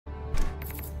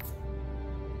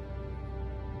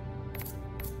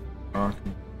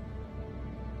talking.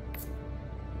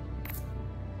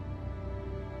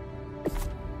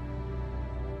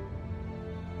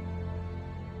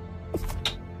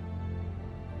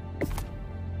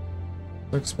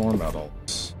 Six more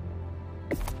medals.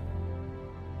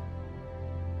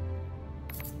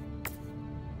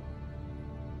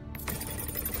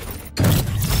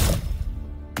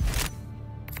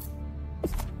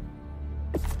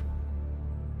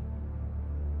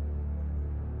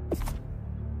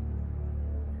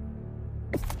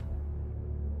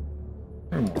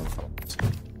 Three more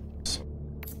medals.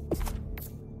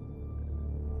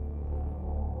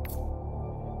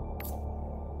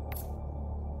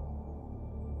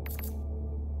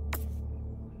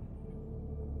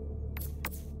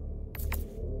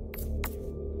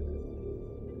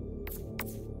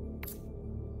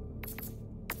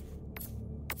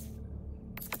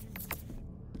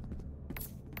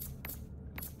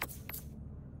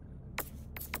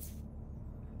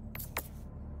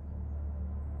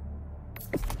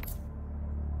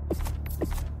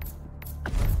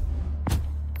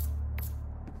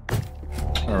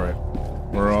 Alright,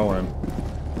 we're all in.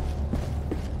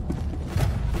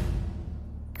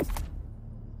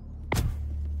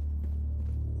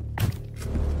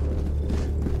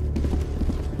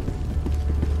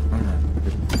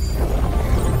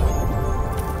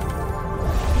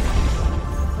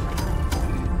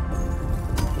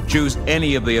 Choose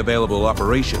any of the available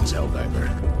operations, Helldiver.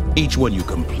 Each one you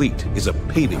complete is a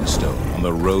paving stone on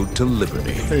the road to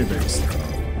liberty. Paving stone.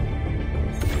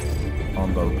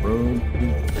 On the road.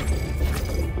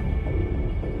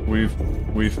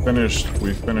 We've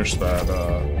finished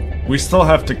that. We still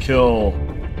have to kill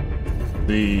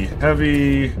the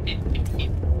heavy.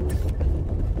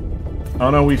 Oh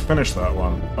no, we finished that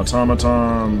one.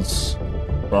 Automatons.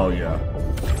 Well, yeah.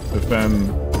 But then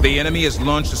The enemy has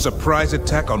launched a surprise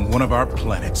attack on one of our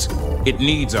planets. It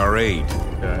needs our aid.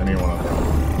 yeah, any one of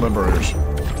them. Liberators.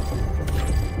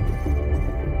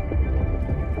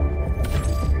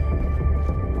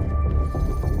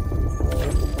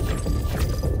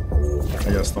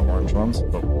 I guess the orange ones,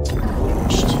 but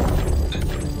finished.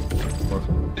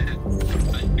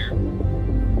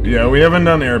 Yeah, we haven't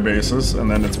done air bases, and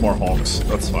then it's more hulks.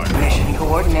 That's fine. Mission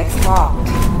coordinates locked.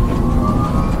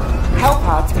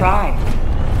 Hellpods prime.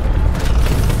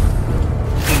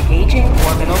 Engaging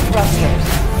orbital thrusters.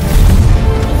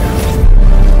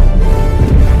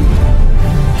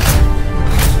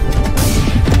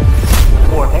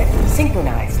 Orbit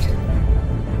synchronized.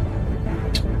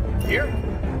 Here?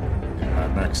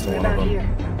 Next to What one of about them.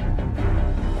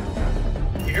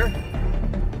 here? Here?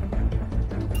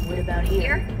 What about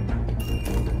here?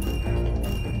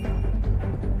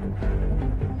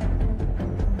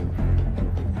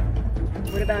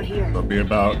 What about here? It'll be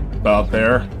about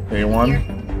there.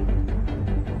 A1.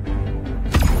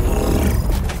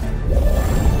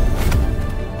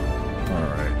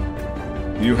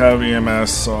 Alright. You have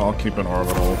EMS, so I'll keep an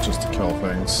orbital just to kill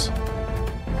things.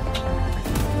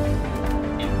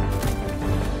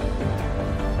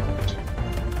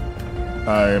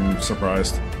 I'm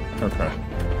surprised. Okay.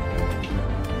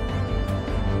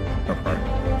 Okay.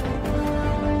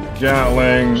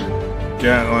 Gatling.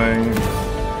 Gatling.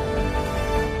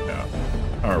 Yeah.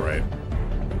 Alright.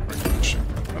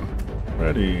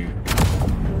 Ready.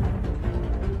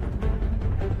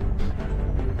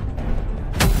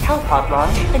 Hellpod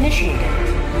launch initiated.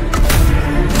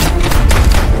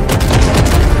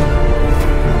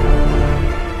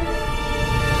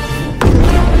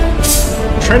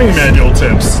 Training manual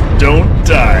tips. Don't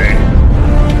die.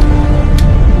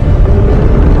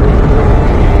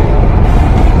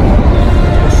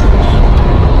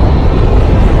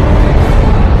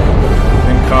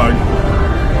 Incog.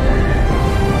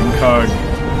 Incog.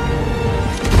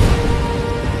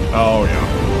 Oh,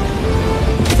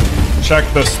 yeah.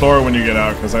 Check the store when you get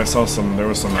out, because I saw there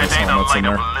was some nice helmets in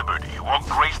there.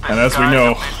 And as we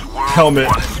know,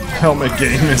 helmet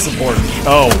game is important.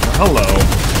 Oh, hello.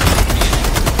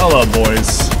 Hello, boys.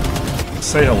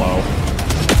 Say hello.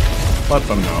 Let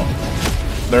them know.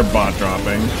 They're bot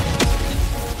dropping.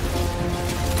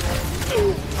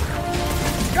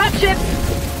 Dropship!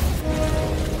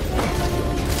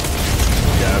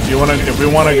 Yeah, if we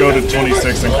want to go to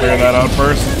 26 and clear that out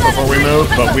first before we move,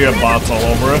 but we have bots all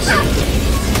over us.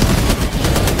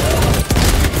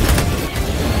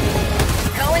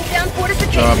 Calling down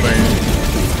fortification. Dropping.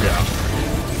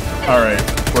 Yeah.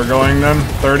 Alright, we're going then.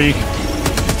 30.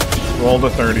 Roll to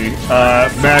 30.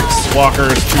 Max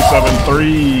Walkers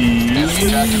 273.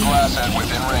 Tactical asset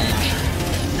within range.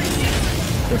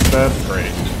 Fix that?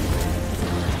 Great.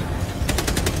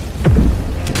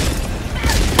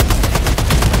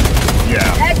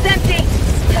 Bag's Yeah. empty.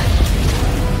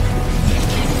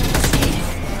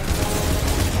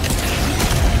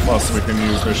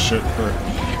 use this shit for...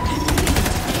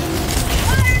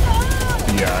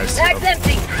 Yeah, I see Bag's them.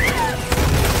 empty.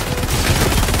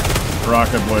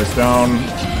 Rocket boys down.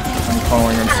 I'm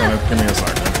calling incentive. Give me a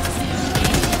second.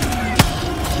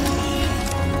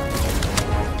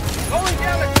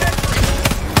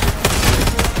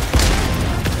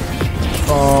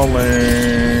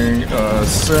 Calling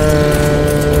incentive.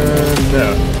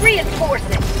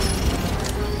 Reinforcing.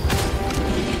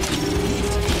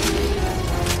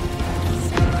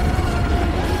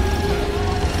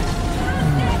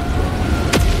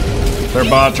 They're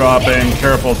bot dropping.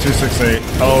 Careful, 268.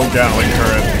 Oh, Gatling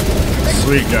turret.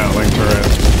 Sweet Gatling turret.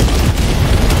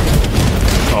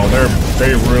 Oh,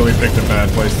 they really picked a bad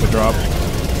place to drop.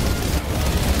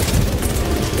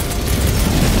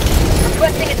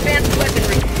 Requesting advanced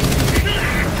weaponry.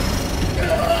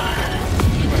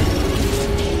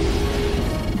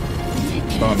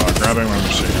 Oh no, grabbing my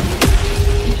machine.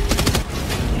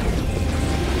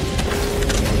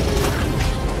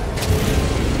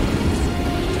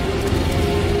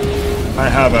 I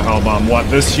have a hell bomb. What,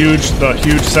 the huge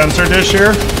sensor dish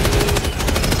here?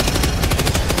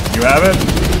 You have it?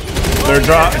 They're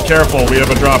careful, we have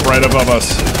a drop right above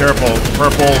us. Careful,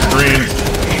 purple, green.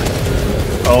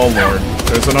 Oh lord,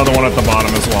 there's another one at the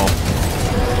bottom as well.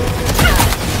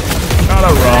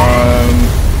 Gotta run.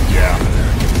 Yeah.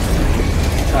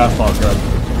 That felt good.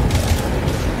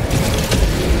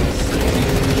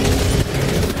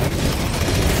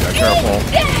 Yeah, careful.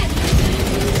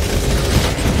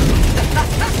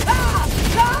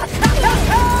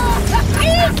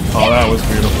 Oh, that was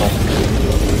beautiful.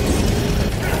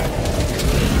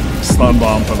 Stun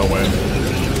bomb for the win.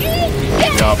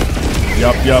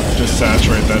 Yup, just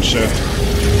saturate that shit.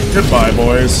 Goodbye,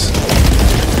 boys.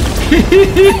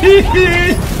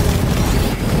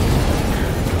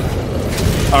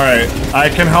 Alright, I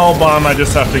can hell bomb, I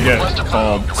just have to get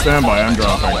called. Stand by, I'm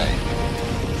dropping.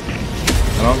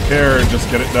 I don't care, just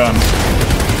get it done.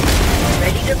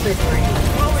 Ready to liberate.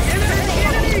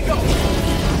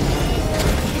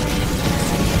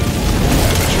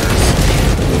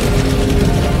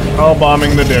 Hell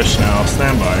bombing the dish now.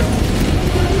 Stand by.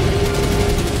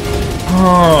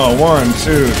 Oh, 1,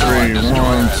 2, 3,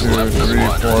 1, 2, 3,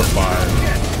 4,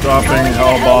 5. Dropping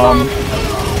hell bomb.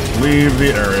 Leave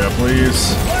the area,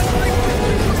 please.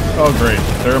 Oh great,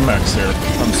 there are mechs here.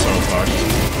 I'm so fucked.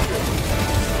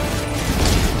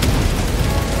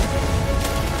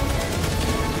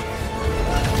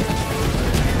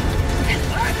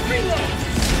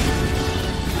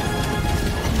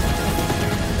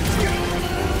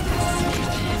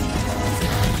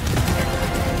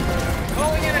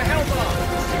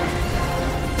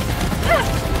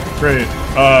 Great.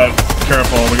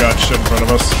 Careful, we got shit in front of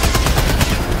us.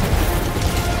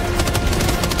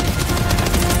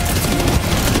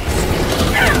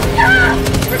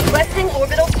 Requesting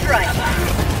orbital strike.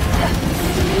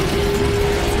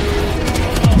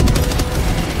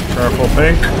 Careful,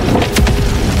 Pink.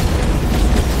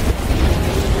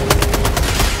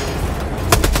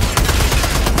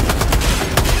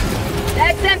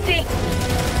 Bag's empty.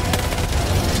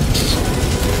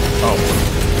 Oh.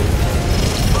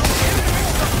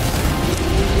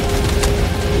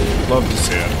 Love to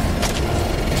see it.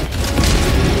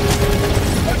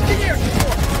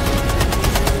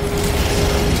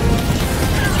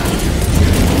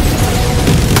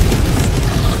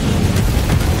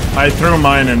 I threw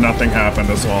mine and nothing happened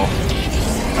as well.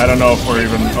 I don't know if we're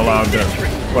even allowed to...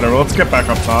 Whatever, let's get back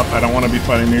up top. I don't want to be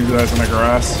fighting these guys in the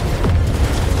grass.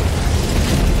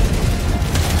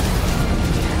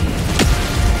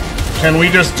 Can we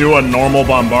just do a normal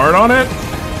bombard on it?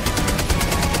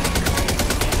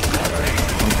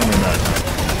 I'm coming back.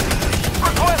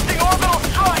 Requesting orbital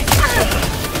strike.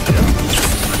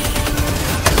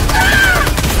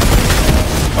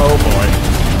 Oh boy.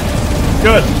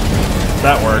 Good.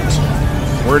 That worked.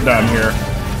 We're done here.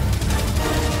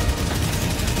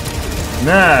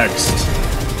 Next.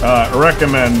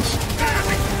 Recommend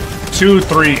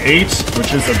 238,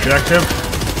 which is objective.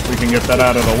 We can get that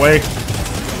out of the way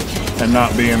and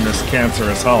not be in this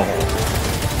cancerous hellhole.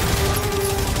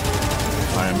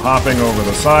 I am hopping over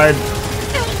the side.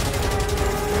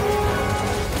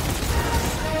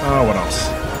 What else?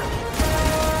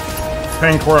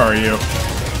 Pink, where are you?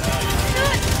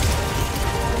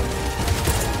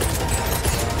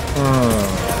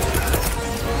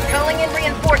 Calling in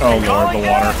reinforcements. Oh lord, the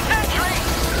water.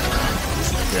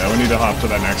 Yeah, we need to hop to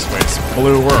that next place.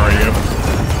 Blue, where are you?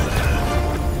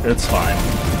 It's fine.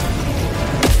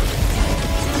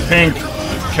 Pink,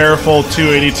 careful,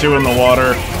 282 in the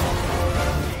water.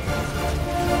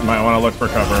 Might want to look for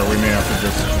cover. We may have to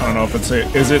just... I don't know if it's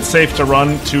safe. Is it safe to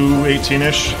run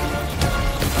 218-ish?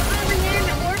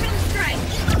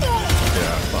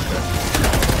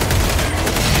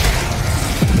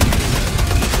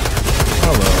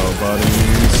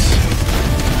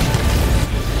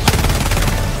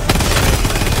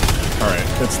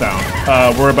 It's down.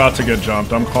 We're about to get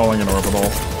jumped. I'm calling an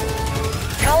orbital.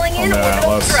 Calling in the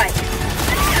orbital Atlas. strike.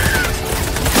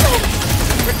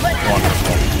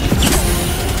 Wonderful.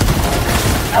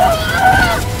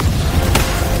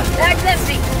 Bag's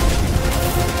empty.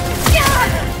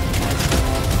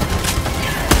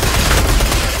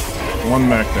 One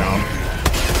mech down.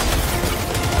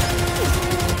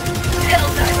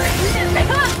 Helldiver.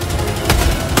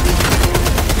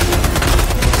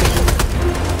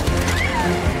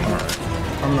 Alright.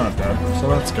 I'm not dead, so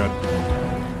that's good.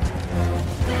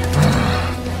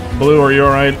 Blue, are you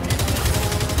alright?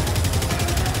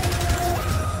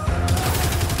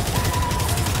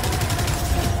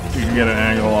 You can get an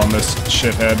angle on this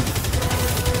shithead.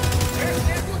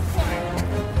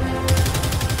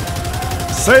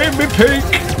 Save me, Pink!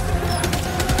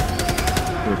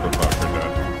 Who's the fucker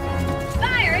dead?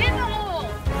 Fire in the hole.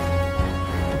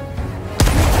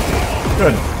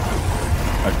 Good.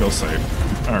 I feel safe.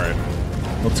 Alright.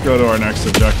 Let's go to our next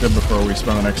objective before we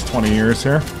spend the next 20 years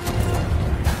here.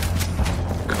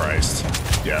 Christ.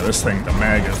 Yeah, this thing, the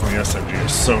mag is on the SMG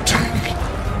is so tank.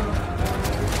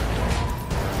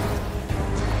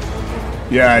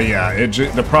 Yeah,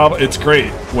 it's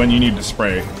great when you need to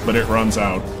spray, but it runs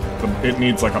out. It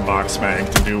needs like a box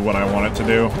mag to do what I want it to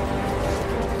do.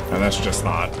 And that's just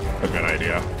not a good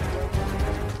idea.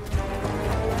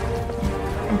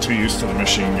 I'm too used to the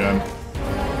machine gun.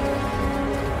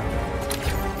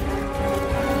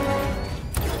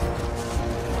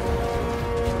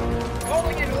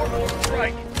 Calling in orbital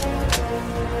strike.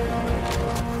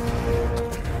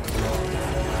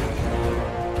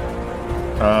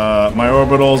 My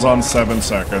orbital's on 7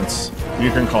 seconds.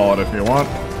 You can call it if you want.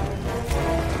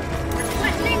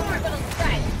 Requesting orbital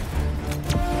strike.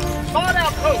 Spawn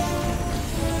outpost.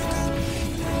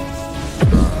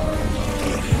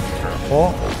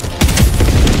 Careful.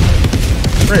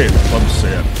 Great, love to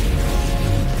see it.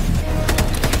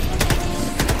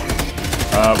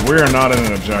 We are not in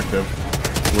an objective.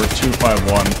 We're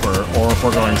 251 or if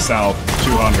we're going south,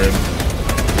 200.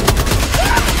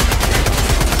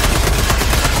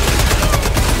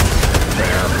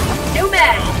 There. New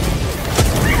mag.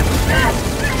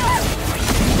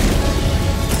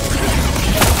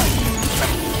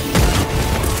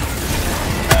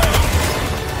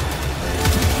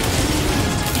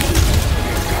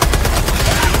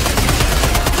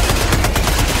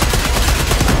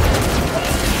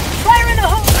 Fire in the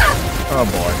hole. Oh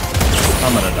boy.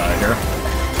 I'm gonna die here.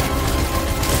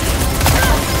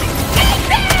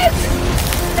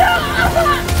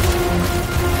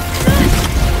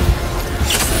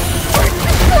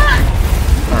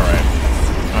 Alright.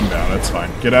 I'm down, it's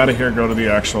fine. Get out of here, go to the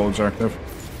actual objective.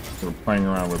 We're playing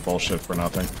around with bullshit for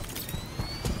nothing.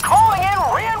 Calling in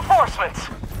reinforcements.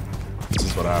 This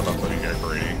is what happens when you get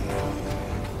greedy.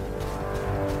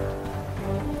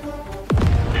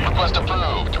 Request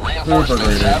approved.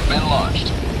 Reinforcements have been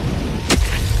launched.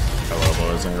 Hello,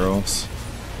 boys and girls.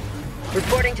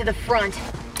 Reporting to the front.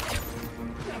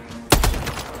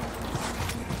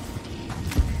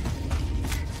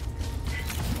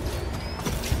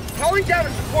 Calling down a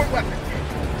support weapon.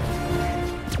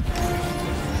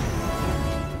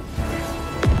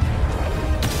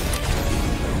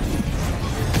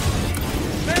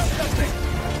 Smell something.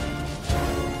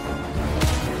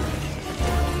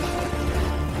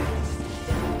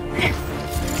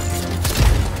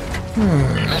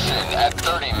 Mission at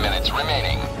 30 minutes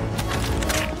remaining.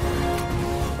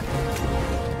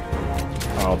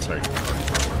 I'll take it.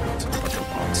 It's a fucking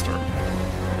monster.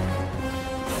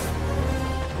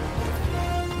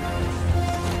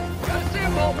 Got a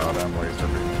sample. Goddamn laser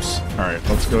beams. Alright,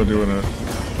 let's go do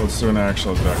let's do an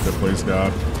actual objective, please,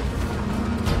 God.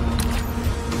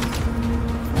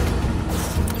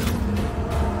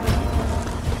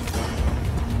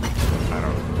 I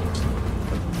don't know.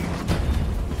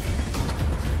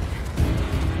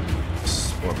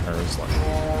 Split hairs like.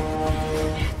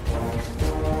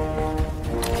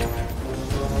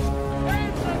 Found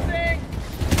something.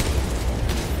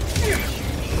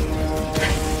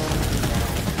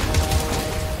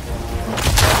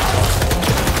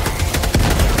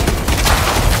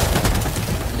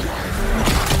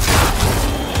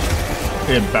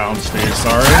 It bounced me,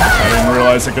 sorry. I didn't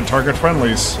realize it could target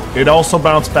friendlies. It also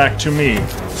bounced back to me.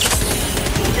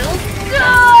 Feels good.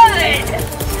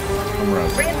 I'm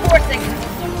res. Reinforcing.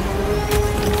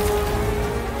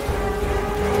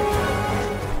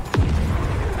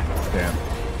 Damn.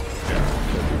 Yeah,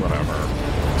 whatever.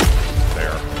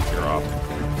 There, you're up.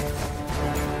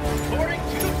 Boarding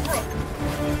to the front.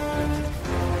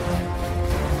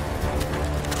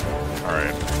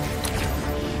 Alright.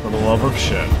 For the love of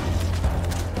shit.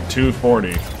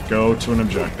 240. go to an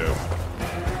objective.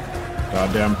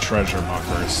 Goddamn treasure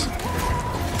muckers.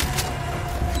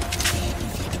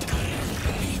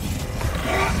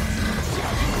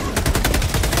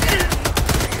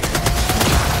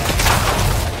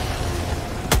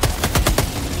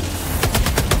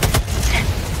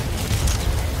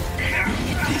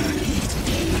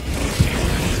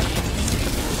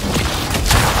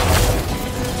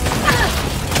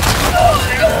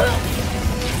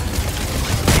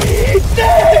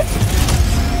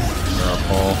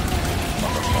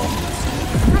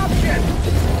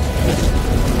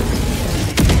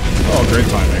 Oh, great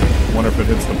timing. Wonder if it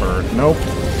hits the bird. Nope.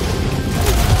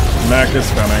 Mech is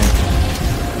coming.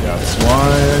 That's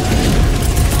why.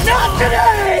 Not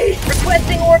today!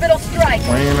 Requesting orbital strike.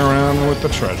 Playing around with the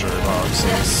treasure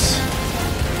boxes.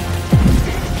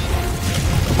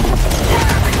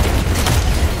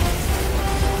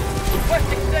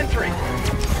 Requesting sentry.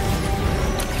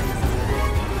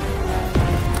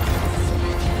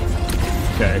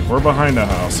 Okay, we're behind a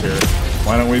house here.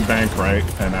 Why don't we bank right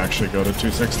and actually go to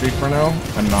 260 for now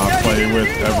and not play with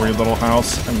every little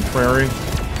house and prairie?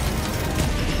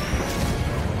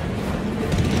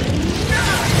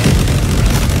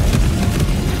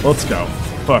 Let's go.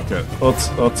 Fuck it.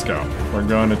 Let's go. We're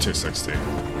going to 260.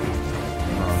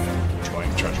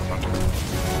 Playing treasure hunter.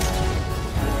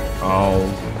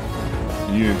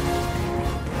 You.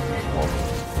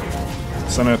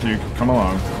 Seneth, you come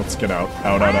along. Let's get out.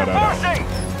 Out.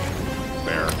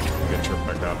 There. Get your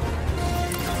pickup.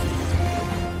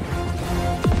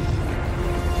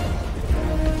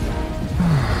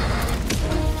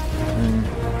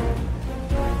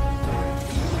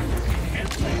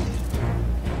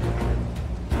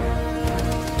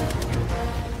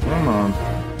 Come on.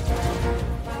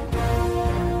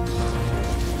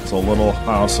 It's a little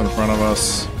house in front of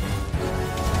us.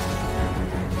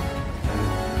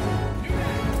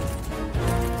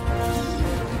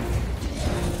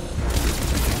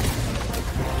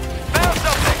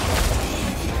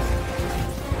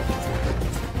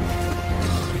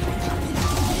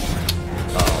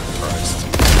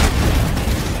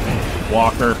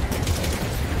 Walker.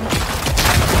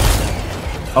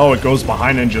 Oh, it goes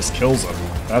behind and just kills him.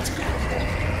 That's beautiful.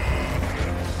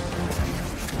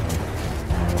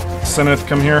 Seneth,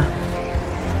 come here.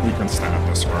 We can snap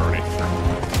this. We're already through.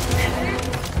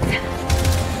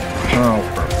 Oh,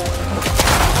 perfect.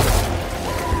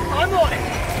 I'm on it.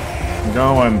 I'm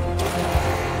going.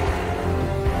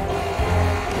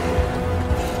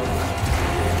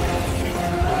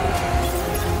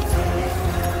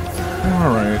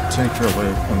 Alright, take your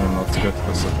loot, and then let's get to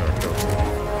this objective.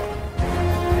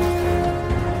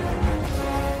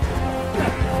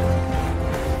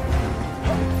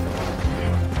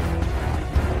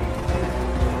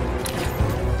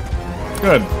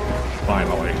 Good.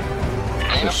 Finally.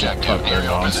 This should cut their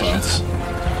nonsense.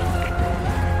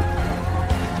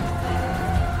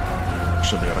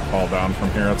 Should be able to call down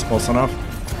from here, it's close enough.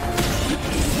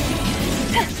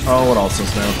 Oh, what else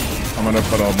is new? I'm gonna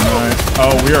put a mine.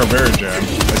 Oh, we are very jammed.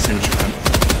 I see what you meant.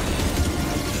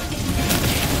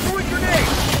 Throw a grenade.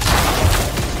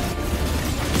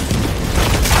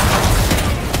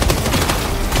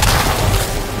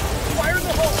 Fire in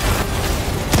the hole.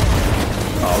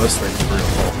 Oh, this thing's real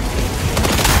full.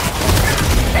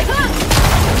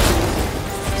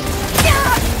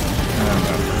 And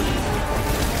that hurt.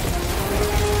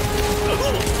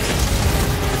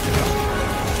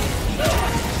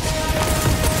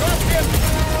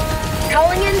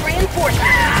 Calling in reinforcements.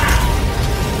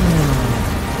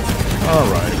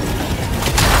 Alright.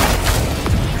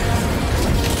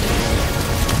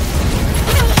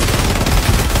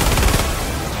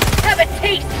 Have a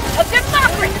taste of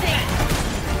democracy!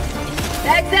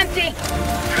 Bag's empty.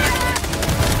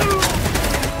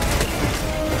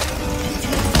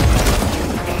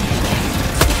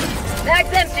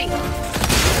 Bag's empty.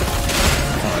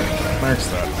 Alright, max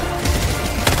that.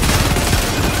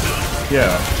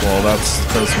 Yeah, well that's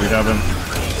because we haven't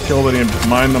killed any,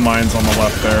 mined the mines on the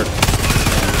left there.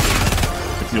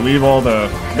 If you leave all the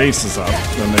bases up,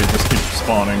 then they just keep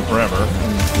spawning forever.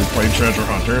 And we played Treasure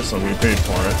Hunter, so we paid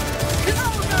for it.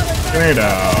 Grenade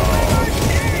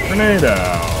out! Grenade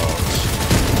out!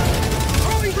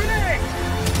 Throwing grenade.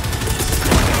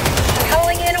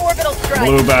 Calling in orbital strike.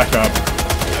 Blue back up.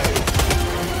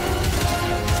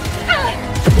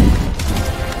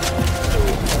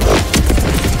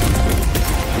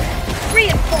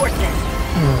 Reinforcements.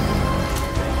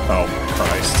 Oh,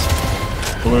 Christ.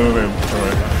 Blue, they throw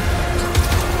it.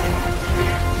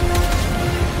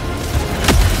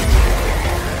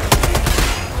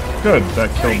 Good, that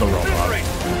killed the robot.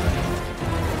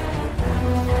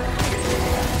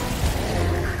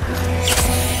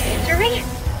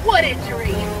 Blood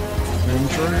injury.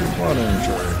 Injury, blood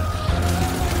injury.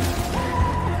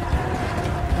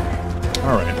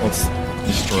 Alright, let's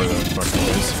destroy that fucking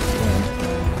place.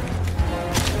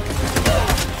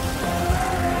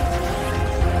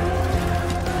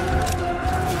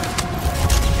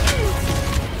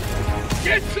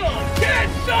 Get some! Get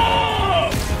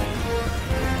some!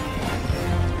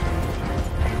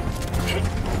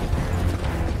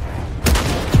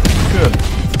 Good.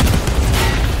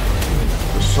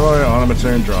 Destroy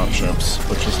automaton dropships,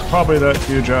 which is probably that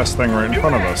huge ass thing right in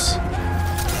front of us.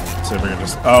 Let's see if we can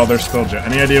just. Oh, they're still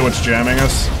any idea what's jamming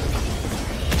us?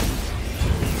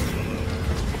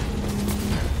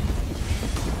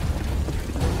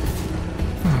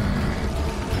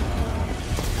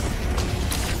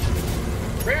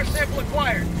 Rare sample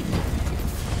acquired.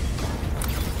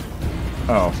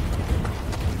 Oh.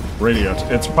 Radio.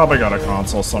 It's probably got a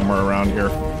console somewhere around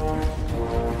here.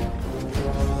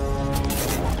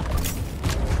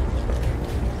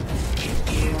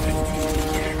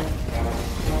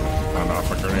 I don't know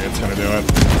if a grenade's gonna do it.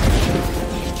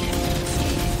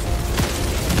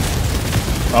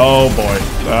 Oh boy.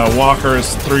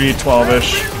 Walker's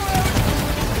 312-ish.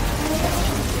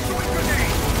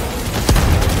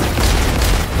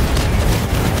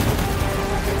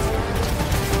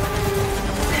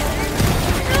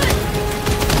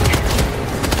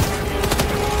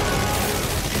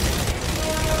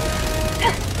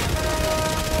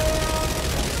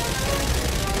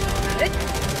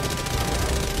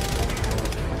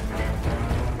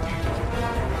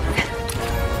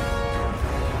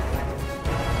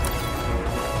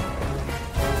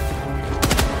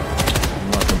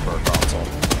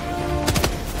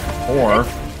 Or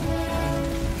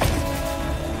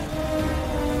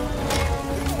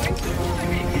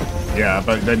yeah,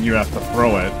 but then you have to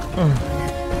throw it.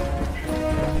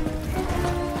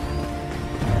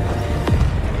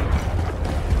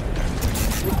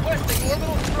 Requesting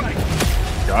orbital strike.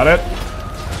 Got it?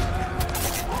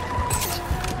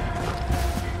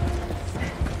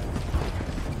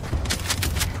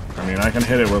 I mean, I can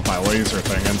hit it with my laser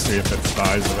thing and see if it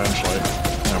dies eventually.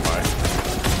 Oh my.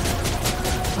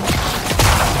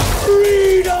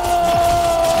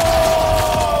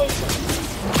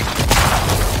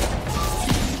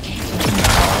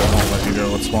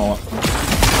 With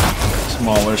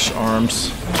smallish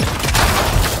arms.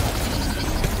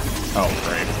 Oh,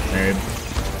 great. Made.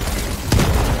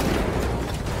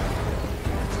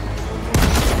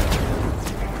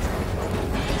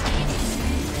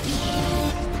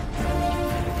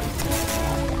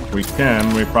 We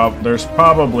can. There's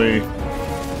probably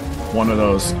one of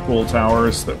those cool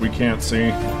towers that we can't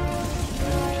see.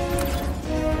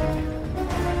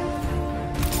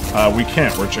 We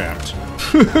can't. We're jammed.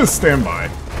 Stand by.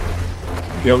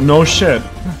 Yo, no shit.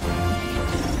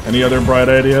 Any other bright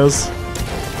ideas?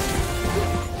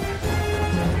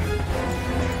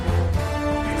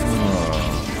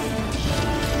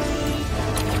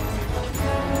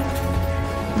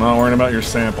 I'm not worrying about your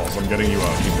samples. I'm getting you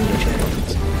out. You can get your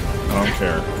weapons. I don't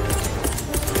care.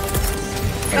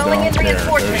 I don't care. There's a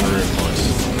reinforce.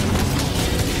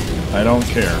 I don't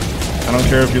care. I don't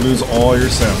care if you lose all your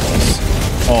samples.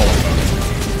 All of them.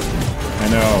 I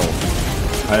know.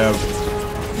 I have...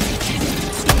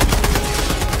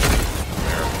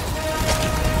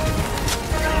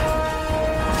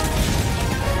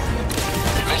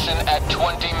 Mission at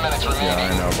 20 minutes remaining. Yeah,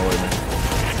 I know, believe me.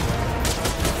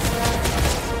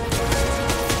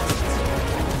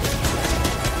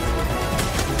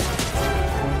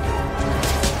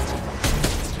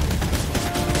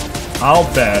 I'll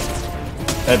bet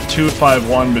at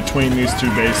 251 between these two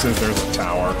bases there's a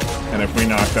tower. And if we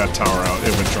knock that tower out,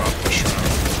 it would drop the shroud.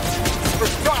 For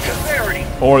strong severity.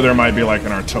 Or there might be like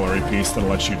an artillery piece that'll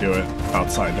let you do it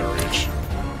outside their reach.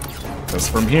 Because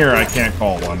from here, I can't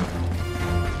call one.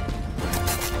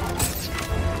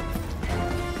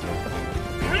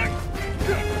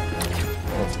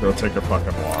 Let's go take a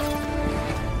fucking walk.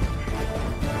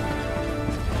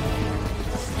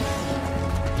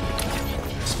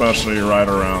 Especially right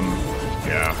around,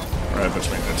 yeah, right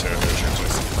between the two. There's usually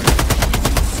something.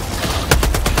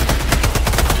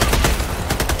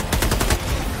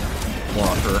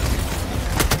 Walker.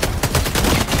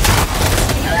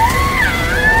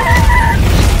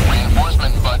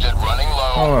 Reinforcement budget running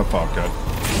low. Oh, that felt good.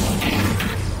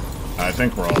 I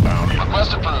think we're all down.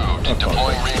 Request approved.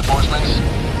 Deploying reinforcements.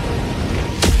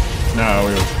 No,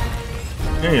 we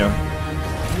were... Yeah.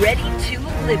 Ready to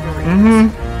liberate. Mm-hmm.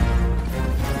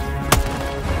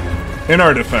 In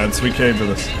our defense, we came to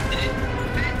this.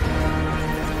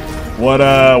 What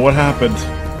happened?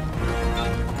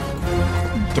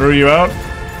 Threw you out?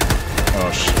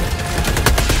 Oh, shit.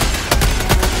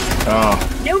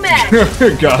 No match.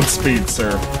 Godspeed,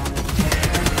 sir.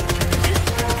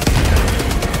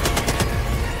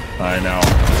 I know.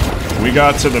 We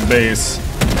got to the base,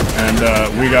 and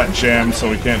we got jammed, so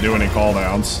we can't do any call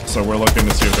downs. So we're looking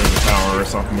to see if there's a tower or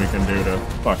something we can do to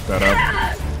fuck that up.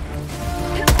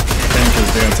 Pink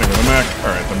is dancing with the mech.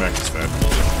 Alright, the mech is dead.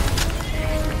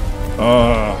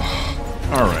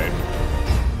 Alright.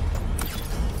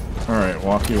 Alright,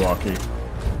 walkie-walkie.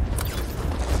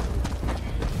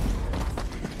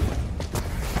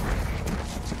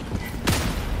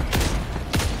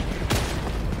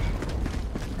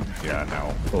 Yeah,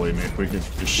 no. Believe me, if we could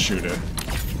just shoot it.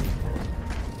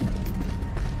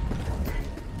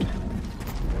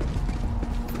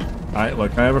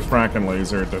 Look, I have a fracking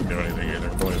laser. It doesn't do anything either,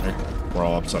 believe me. We're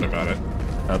all upset about it.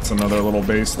 That's another little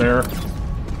base there.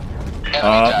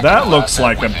 That looks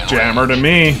like a jammer to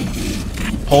me.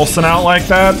 Pulsing out like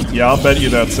that? Yeah, I'll bet you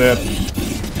that's it.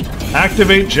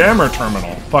 Activate jammer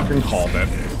terminal. Fucking called it.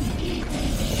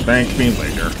 Thank me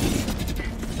later.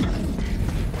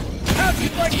 How'd you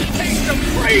like to taste some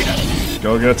freedom?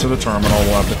 Go get to the terminal.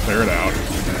 We'll have to clear it out.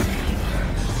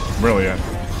 Brilliant.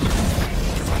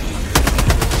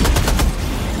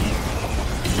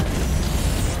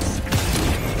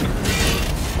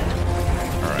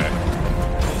 Alright.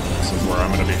 This is where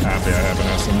I'm going to be happy I have an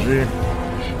SMG.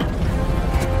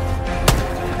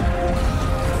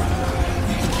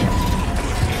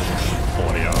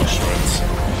 Bloody Auschwitz.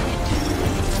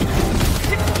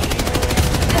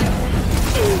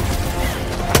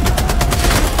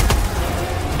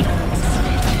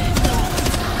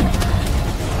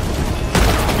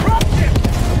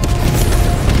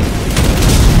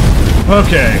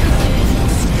 Okay.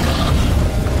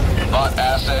 Bot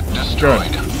asset destroyed.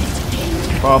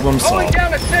 Good. Problem Calling solved.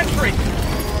 down a sentry.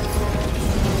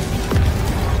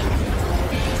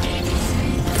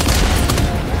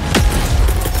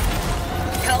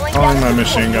 Calling my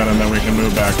machine gun, and then we can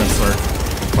move back and start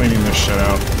cleaning this shit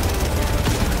out.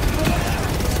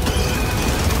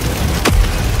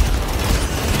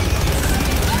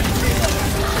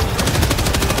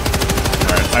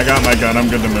 Alright, I got my gun. I'm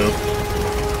good to move.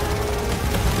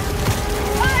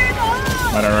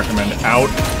 Might I recommend out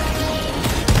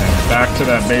and back to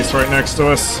that base right next to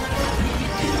us.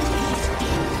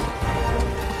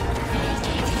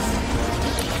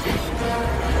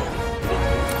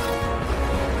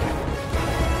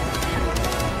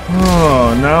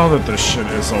 Oh, now that this shit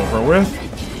is over with.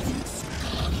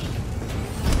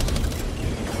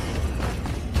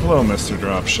 Hello, Mr.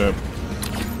 Dropship.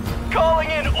 Calling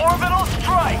in orbital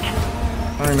strike.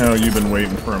 I know you've been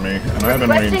waiting for me, and I've been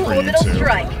waiting for you Orbital too.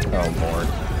 strike. Oh, Lord.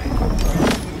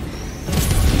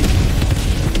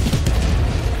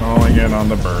 Calling in on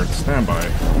the bird. Stand by.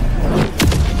 Of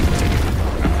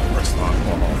course not.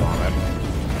 We'll hold on it.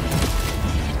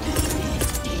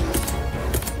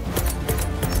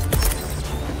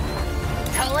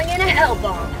 Calling in a hell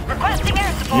bomb. Requesting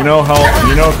air support. You know,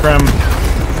 Krem,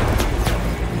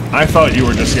 I thought you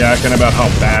were just yakking about how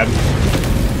bad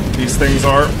these things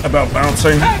are about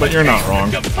bouncing, but you're not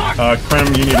wrong.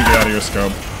 Krem, you need to get out of your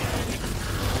scope.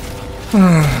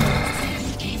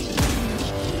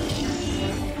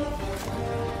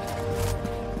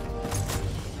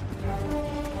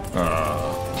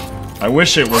 I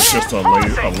wish it was just a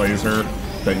laser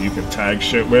that you could tag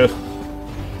shit with.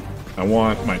 I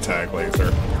want my tag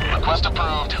laser. Request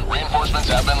approved. Reinforcements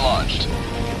have been launched.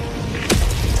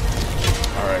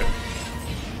 Alright.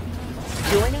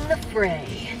 Joining the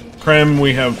fray. Krem,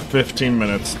 we have 15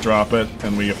 minutes. Drop it,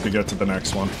 and we have to get to the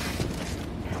next one.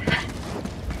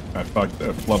 I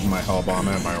flubbed my hell bomb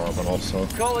and my orbital, so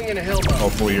Calling in a hell bomb.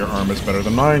 hopefully your arm is better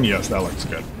than mine. Yes, that looks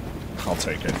good. I'll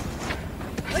take it.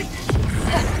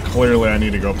 Clearly, I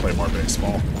need to go play more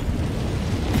baseball.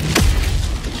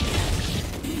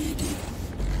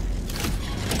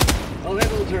 I'll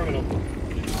handle the terminal.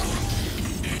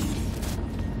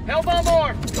 Hellbomb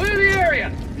arm! Clear the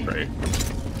area! Great.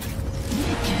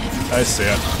 I see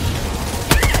it.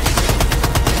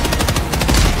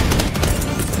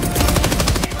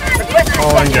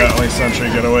 Calling Gatling Sentry.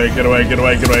 Get away, get away, get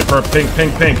away, get away. Pink,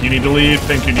 pink, pink. You need to leave.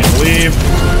 Pink, you need to leave.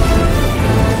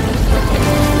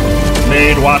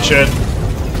 Nade, watch it.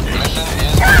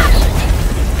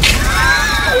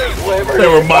 There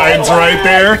were mines right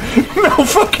there. No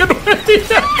fucking way.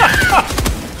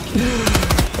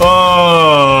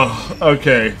 Oh,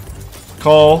 okay.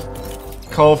 Call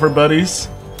for buddies.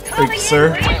 Thank you,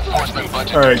 sir.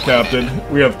 Alright, Captain.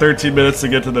 We have 13 minutes to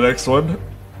get to the next one.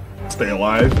 Stay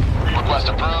alive. Request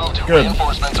approved. Good.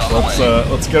 Reinforcements on the way.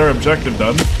 Let's get our objective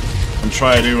done and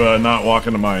try to not walk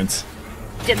into mines.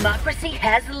 Democracy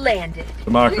has landed.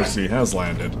 Democracy has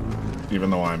landed. even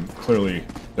though I'm clearly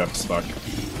depth stuck.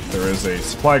 There is a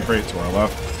supply crate to our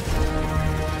left.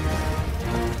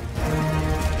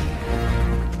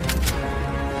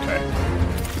 Okay.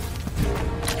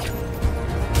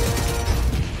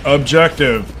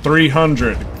 Objective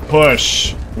 300.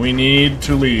 Push. We need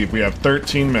to leave. We have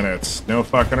 13 minutes. No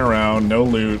fucking around, no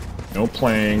loot, no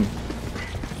playing.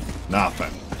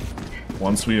 Nothing.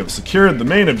 Once we have secured the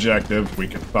main objective, we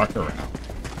can fuck around.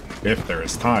 If there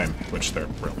is time, which there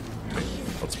will be.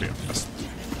 Let's be honest.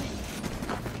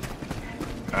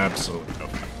 Absolutely no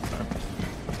time.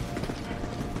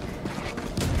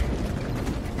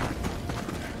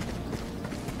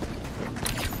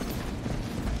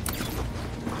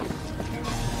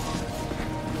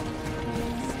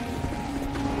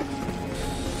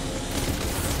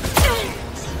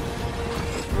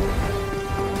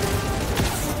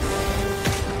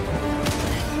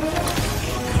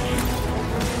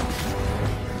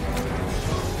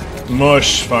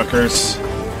 Mush, fuckers.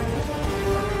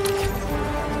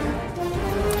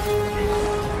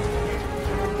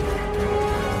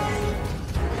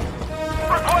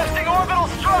 Requesting orbital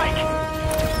strike!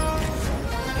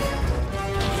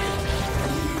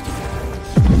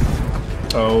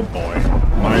 Oh boy.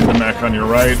 Mind the mech on your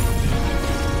right.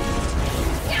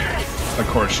 Of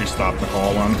course she stopped the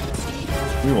call one.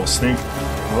 We will sneak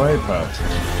right past.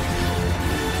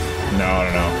 No.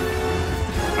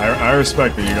 I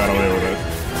respect that you got away with it.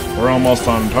 We're almost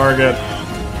on target.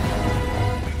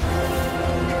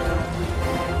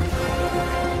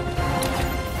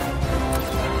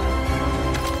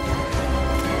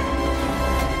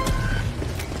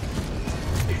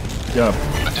 Yeah.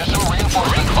 Additional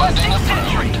reinforcement funding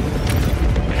approved.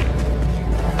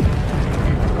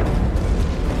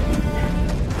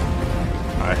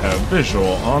 I have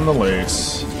visual on the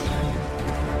lace.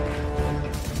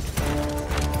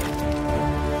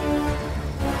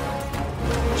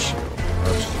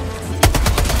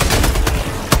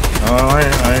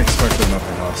 I expected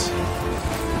nothing else.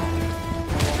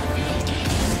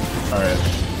 Alright.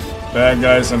 Bad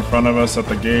guys in front of us at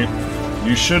the gate.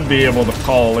 You should be able to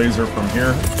call a laser from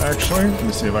here, actually. Let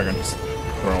me see if I can just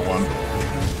throw one.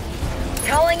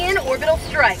 Calling in orbital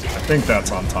strike. I think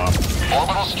that's on top.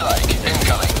 Orbital strike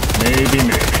incoming. Maybe.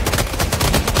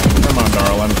 Come on,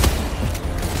 darling.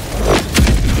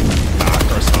 Ah, of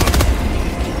course not.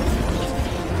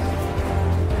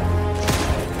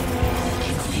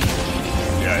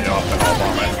 Yeah, you'll have to help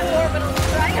on it. Orbital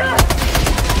strike. No,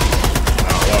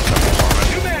 you'll have to help on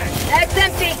it. That's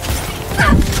empty.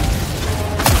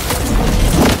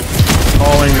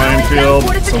 Calling minefield,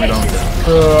 so we don't get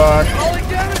fucked. Calling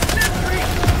down a sentry!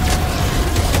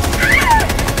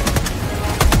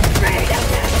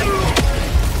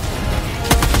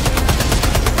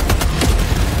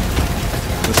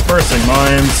 Dispersing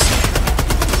mines.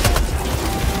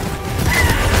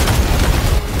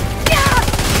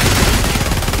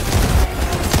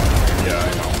 Yeah, I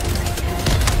know.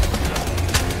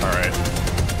 Alright.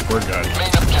 We're good.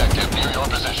 Main objective near your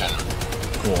position.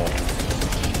 Cool.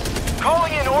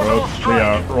 Calling in orbital strike!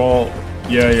 Yeah, roll.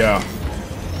 Yeah.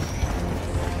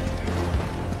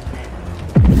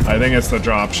 I think it's the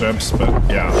drop ships, but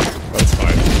yeah, that's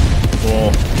fine.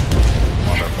 Cool.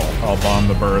 Wonderful. I'll bomb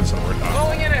the birds and we're done.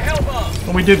 Calling in a hell bomb!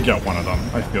 Well, we did get one of them.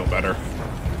 I feel better.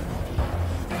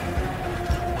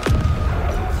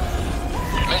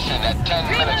 Mission at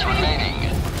 10 minutes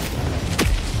remaining.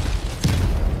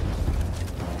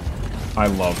 I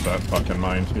love that fucking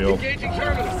minefield. Engaging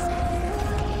terminal!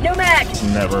 No mag.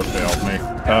 Never failed me.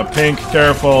 Pink,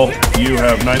 careful. You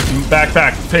have 9.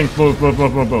 Back. Pink, move.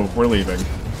 We're leaving.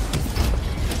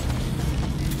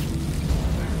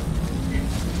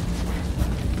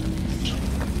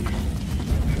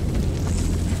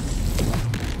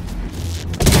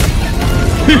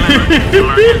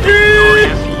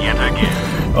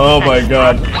 Oh my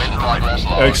god. Win progress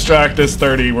log. Extract is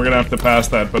 30. We're gonna have to pass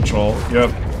that patrol.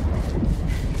 Yep.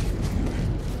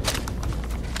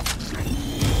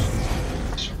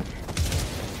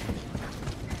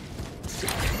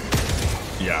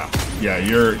 Yeah,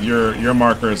 your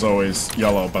marker is always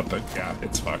yellow, but yeah,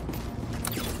 it's fucked.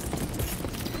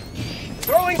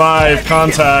 5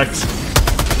 contact.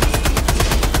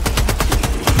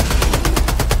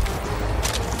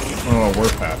 Oh, we're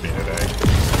happy today.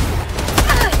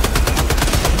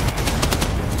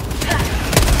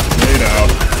 Laid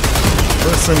out.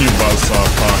 Listen, you buzzsaw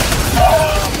fuck.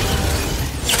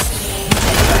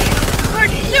 We're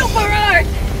super art.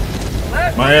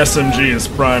 My SMG is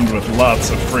primed with lots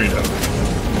of freedom.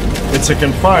 It's a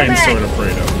confined sort of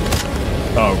freedom.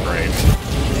 Oh, great.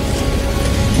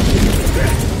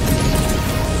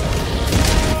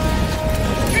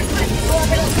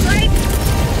 Orbital strike.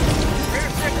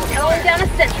 down a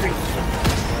sentry.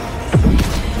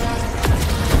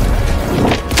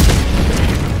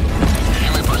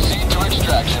 You may proceed to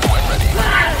extraction when ready.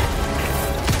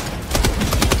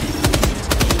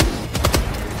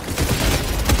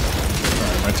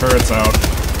 Alright, my turret's out.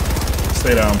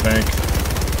 Stay down, Pink.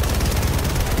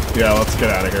 Yeah, let's get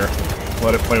out of here.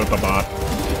 Let it play with the bot.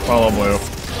 Follow blue.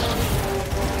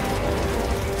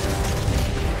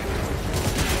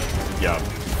 Yup.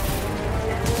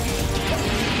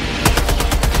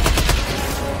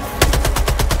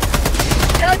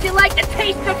 How'd you like the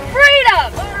taste of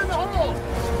freedom? Fire in the hole!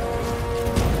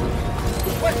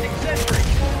 Requesting sentry.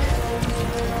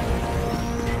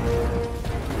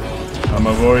 I'm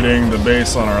avoiding the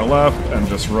base on our left and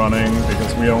just running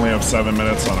because we only have 7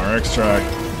 minutes on our extract.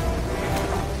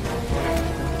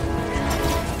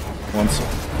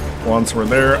 Once we're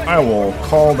there, I will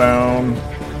call down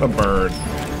the bird.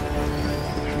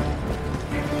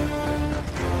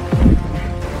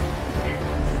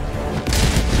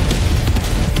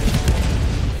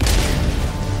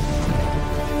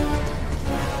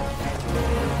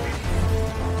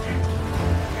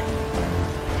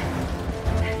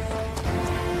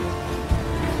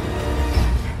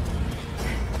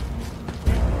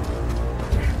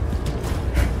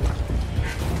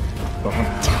 Don't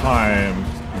have time.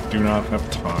 I do not have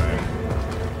time.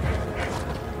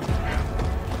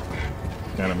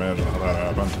 Can't imagine how that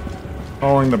happened.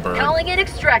 Calling the bird. Calling in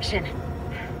extraction.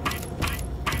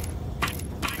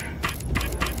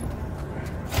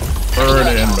 Bird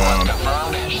Extraction inbound.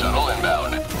 confirmed. Shuttle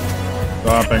inbound.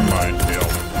 Stopping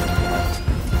minefield.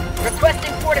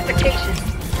 Requesting fortification.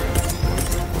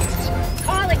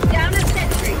 Calling down a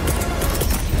sentry.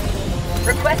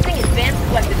 Requesting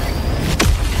advanced weaponry.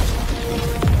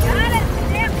 Got it,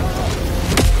 sample.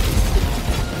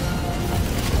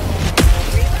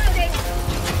 Reloading.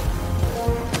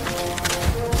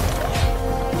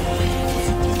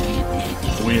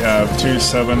 We have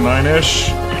 279-ish.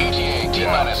 ETA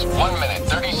T-minus 1 minute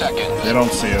 30 seconds. They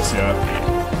don't see us yet.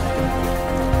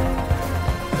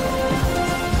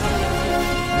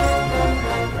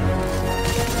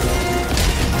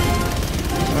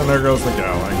 And there goes the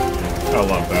Gowling. I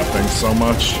love that thing so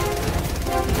much.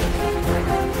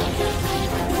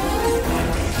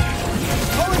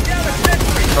 Calling down a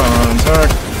sentry.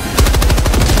 Contact.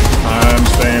 I'm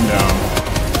staying down.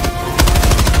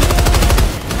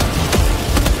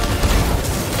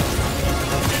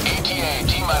 ETA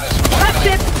T-minus 1 Touch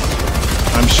minute.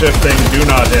 it. I'm shifting. Do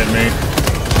not hit me.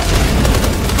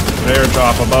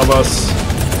 Airdrop above us.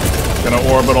 Gonna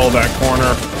orbital that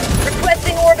corner.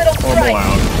 Requesting orbital Orbital strike.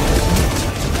 out.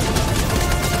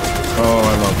 Oh,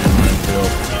 I love you,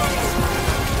 minefield.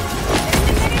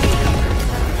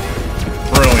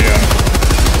 Brilliant.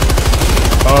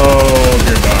 Oh,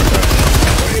 dear doctor.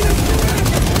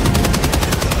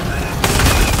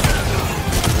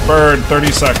 Bird,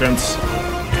 30 seconds.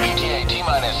 ETA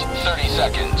T-minus 30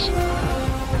 seconds.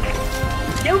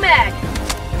 New mag.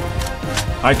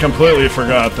 I completely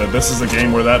forgot that this is a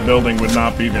game where that building would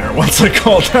not be there once I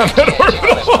called down that ETA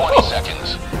T-minus 20 orbital.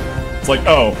 seconds. It's like,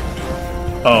 oh.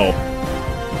 Oh.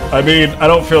 I mean, I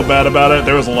don't feel bad about it.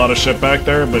 There was a lot of shit back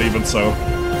there, but even so.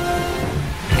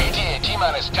 ETA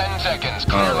T-minus 10 seconds.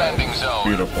 Clear Alright. landing zone.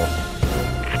 Beautiful.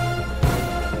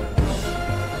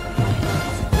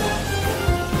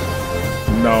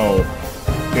 No.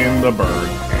 In the bird.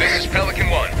 This is Pelican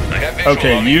 1. I have visual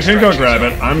Okay, on the you can go extraction grab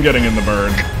it. zone. I'm getting in the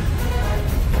bird.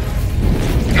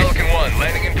 Pelican 1,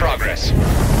 landing in progress.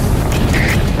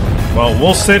 Well,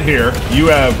 we'll sit here. You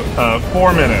have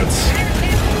 4 minutes.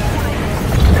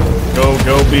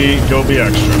 Go be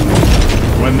extra.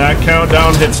 When that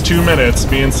countdown hits 2 minutes,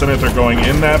 me and Sinith are going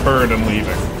in that bird and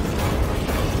leaving.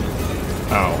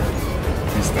 Ow.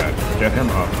 He's dead. Get him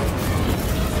up.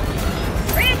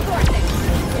 Reinforcing.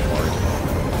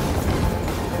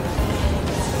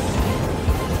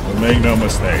 But make no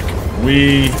mistake.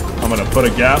 I'm gonna put a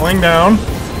Gatling down.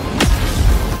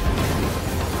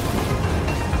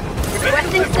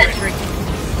 Requesting sentry.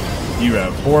 You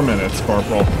have 4 minutes,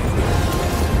 Corporal.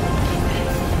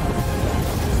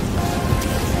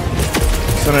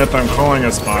 Sinith, I'm calling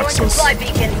us Throwing boxes. supply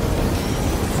beacon.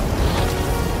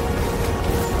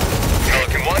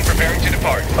 Pelican 1 preparing to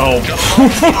depart. Oh.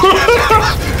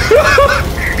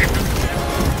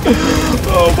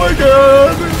 Oh my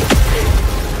god!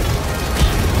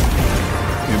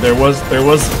 There was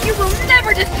You will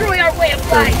never destroy our way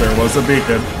of life. there was a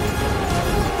beacon.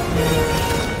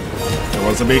 There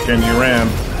was a beacon, you ran.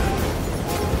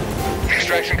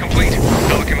 Extraction complete.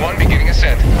 Pelican 1 beginning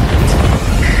ascent.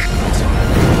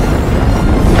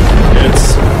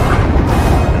 It's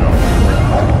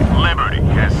Liberty,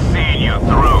 has seen you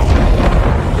through.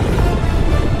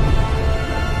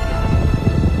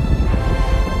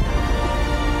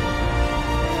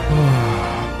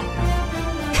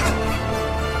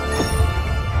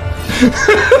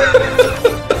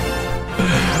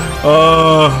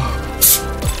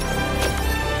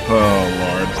 Oh,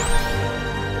 Lord.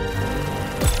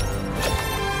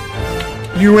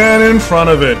 You ran in front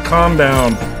of it. Calm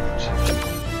down.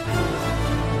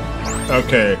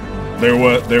 Okay.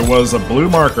 There was a blue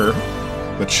marker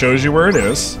that shows you where it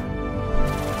is.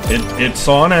 It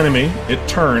saw an enemy, it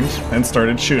turned and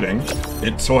started shooting.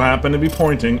 It so happened to be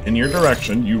pointing in your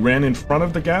direction. You ran in front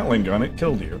of the Gatling gun, it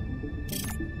killed you.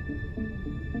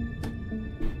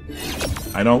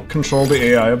 I don't control the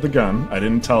AI of the gun. I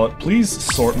didn't tell it, please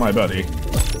sort my buddy.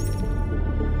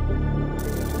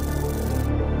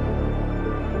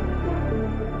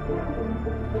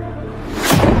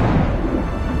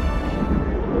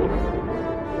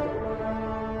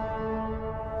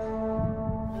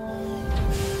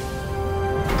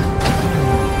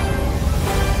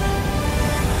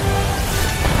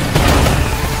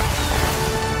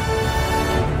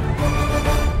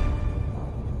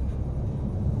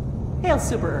 Hail,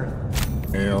 Super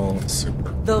Earth. Hail,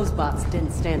 Super. Those bots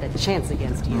didn't stand a chance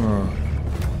against you.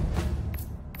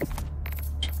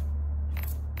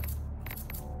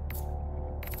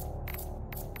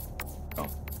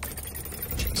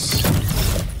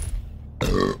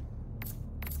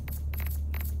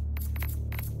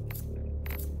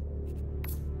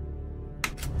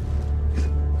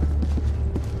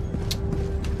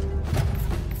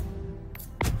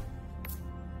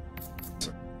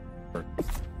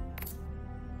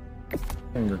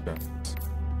 Finger guns.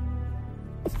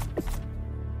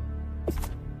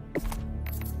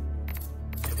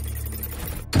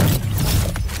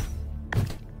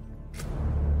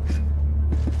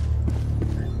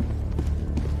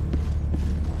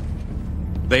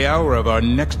 The hour of our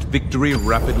next victory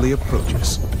rapidly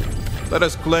approaches. Let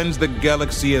us cleanse the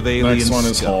galaxy of alien Next one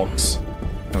is scum. Hulks.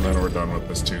 And then we're done with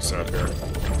this 2 set here.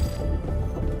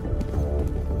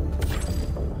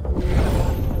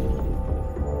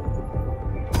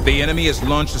 The enemy has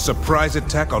launched a surprise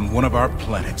attack on one of our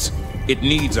planets. It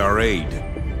needs our aid.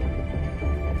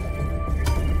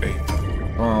 Hey.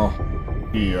 Well,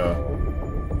 he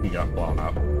got blown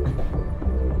up.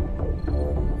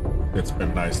 It's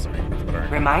been nice to me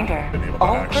considering Reminder, I've been able to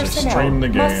all actually personnel stream the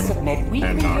must game submit and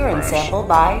weekly not urine crash. sample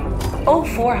by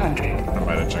 0400. I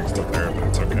might have jinxed it there, but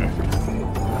it's okay.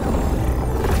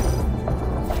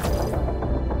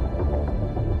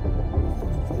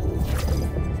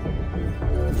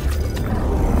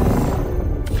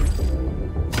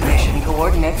 Mission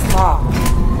coordinates locked.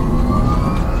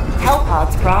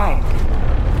 Hellpods primed.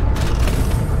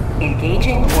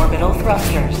 Engaging orbital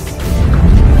thrusters.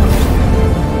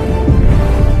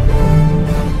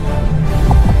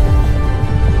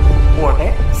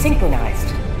 Orbit synchronized.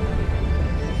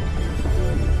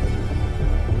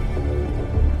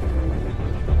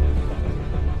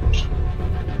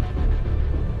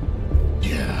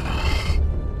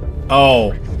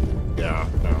 Oh, yeah.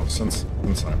 No, since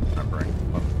I'm remembering,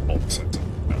 all the sense.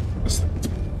 No, this thing's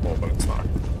full, but it's not.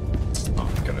 It's not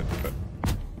gonna do it.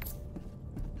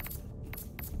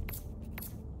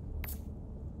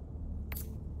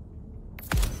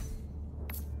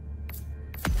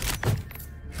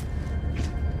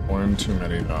 Won too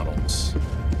many battles.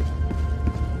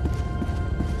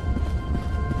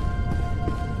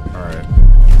 Alright.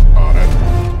 Got it.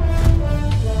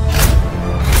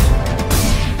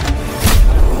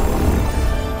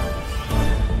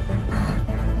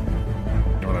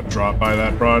 You wanna drop by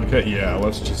that broadcast? Yeah,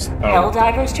 let's just...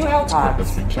 Helldivers to Hellpods.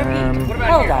 As we can. Repeat,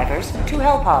 Helldivers to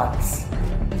Hellpods.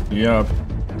 Yep.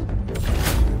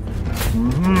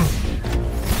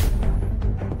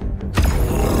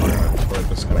 We're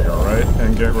just gonna go right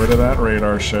and get rid of that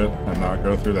radar shit and not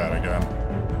go through that again.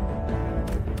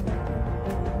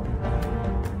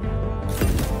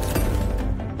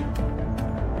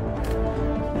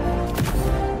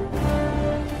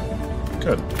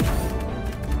 Good.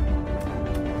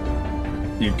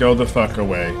 You go the fuck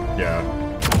away. Yeah.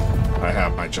 I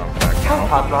have my jump back now.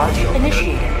 Hellpod launch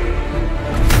initiated.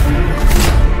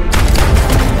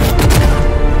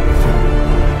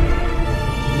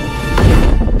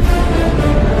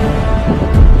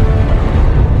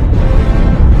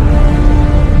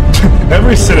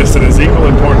 Every citizen is equally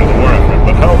important to the war effort,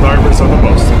 but Helldivers are the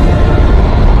most important.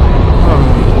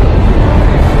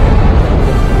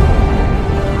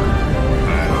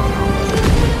 I don't know.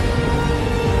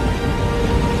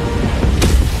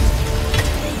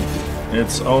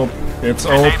 It's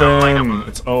open.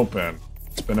 It's open.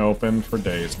 It's been open for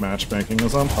days. Matchmaking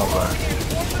is on public.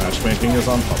 Matchmaking is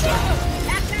on public.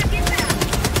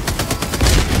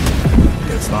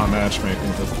 It's not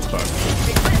matchmaking because it's bugged. I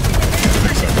can't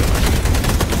fix everything.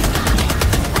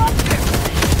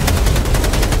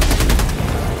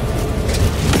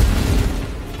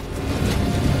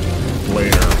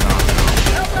 Later, not now.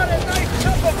 How about a nice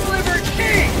cup of liver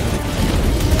tea?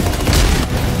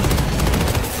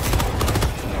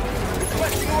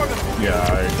 Requesting orbital. Yeah,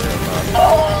 I agree with that.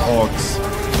 Hawks.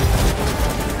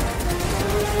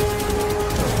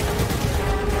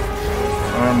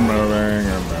 I'm moving,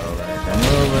 I'm moving, I'm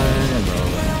moving, I'm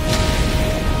moving.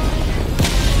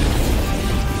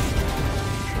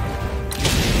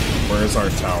 Where's our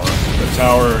tower? The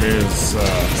tower is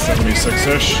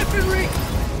 76-ish.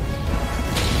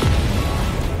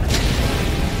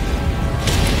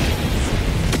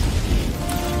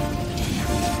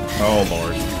 Oh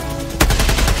lord.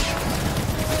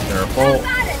 Careful.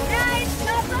 About a nice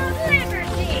cup of liver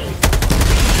tea.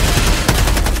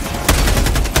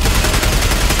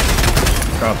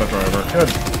 Got the driver. Good.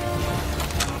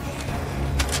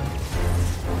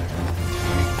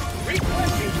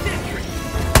 Requesting sentry.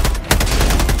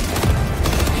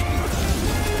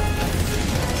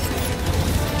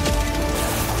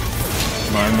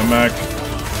 Mind the mech.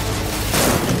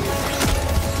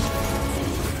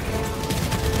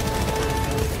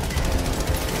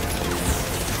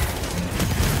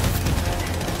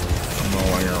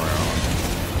 Rolling around.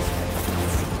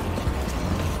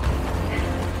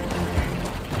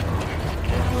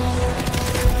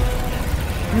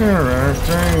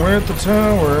 Interacting with the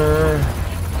tower.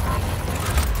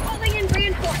 Holding in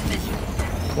reinforcements.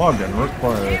 Login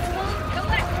required. Sample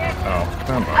collected. Oh,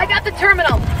 stand I by. got the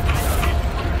terminal.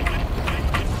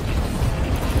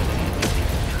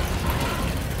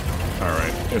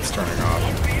 Alright, it's turning off.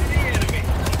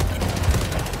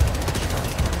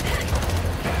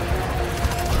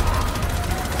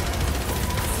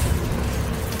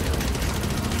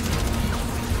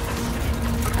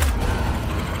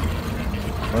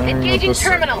 Playing with Engaging the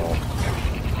terminal. signal.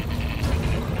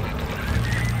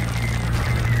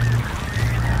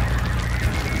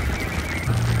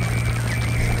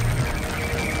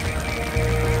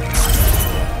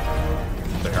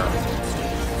 There.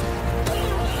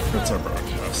 It's our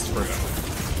broadcast. We're done.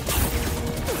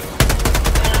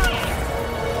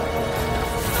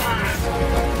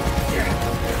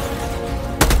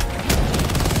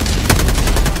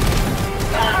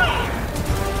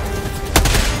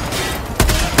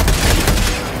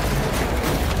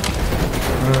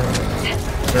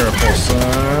 Careful,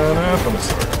 son. Let me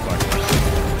see if I can flag that.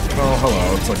 Oh, hello.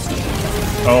 It's like...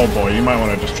 Oh, boy. You might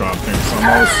want to just drop nukes on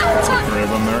those. It's like 3 of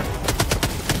them there.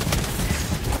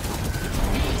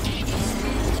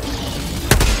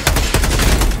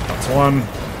 That's one.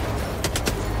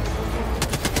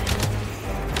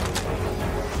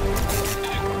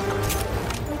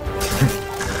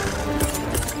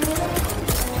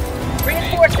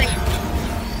 Reinforcing.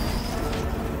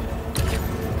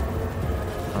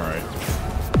 Alright.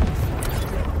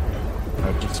 I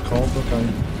just called the thing.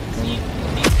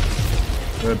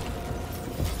 Good.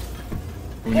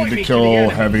 We need to kill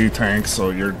heavy tanks,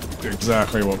 so you're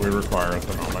exactly what we require at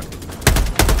the moment.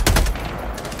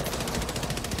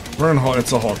 We're in Hulk.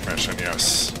 It's a Hulk mission,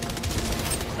 yes.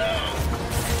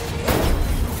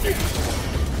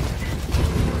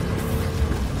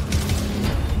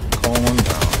 Call one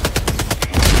down.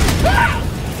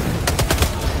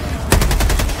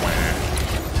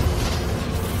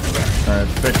 Alright,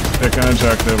 pick an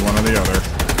objective, one or the other.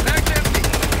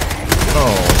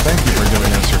 Oh, thank you for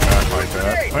giving us your back like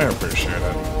that. I appreciate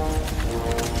it.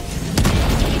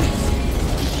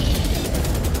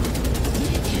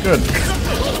 Good.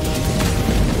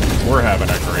 We're having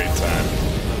a great time.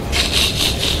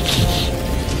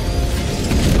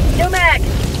 Nomad.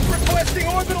 Requesting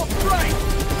orbital strike!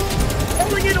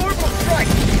 Holding in orbital strike.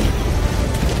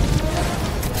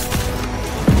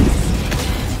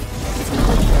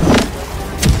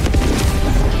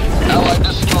 Allied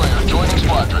destroyer joining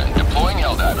squadron. Deploying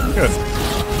Helldiver. Good.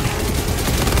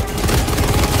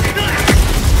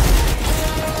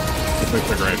 I think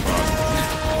they're great fun.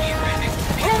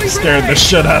 Scared the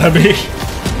shit out of me.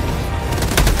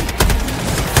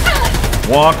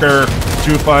 Walker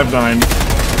 259.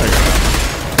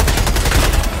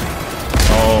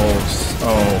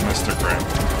 Oh, Mr. Grant.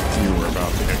 You were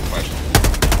about to get questioned.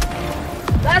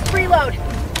 Last reload.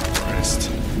 Christ.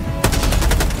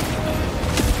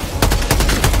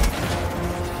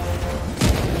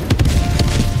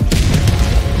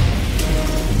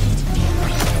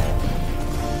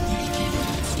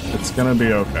 It's gonna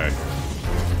be okay.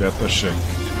 Get the shit.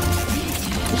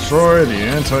 Destroy the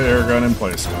anti-air gun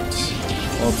emplacements.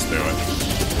 Let's do it.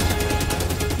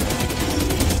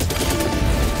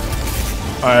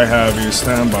 I have you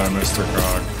stand by, Mr.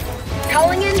 Cog.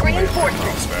 Calling in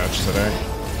reinforcements. Badge today.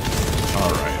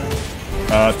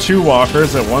 Alright. 2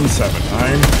 walkers at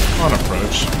 179 on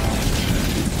approach.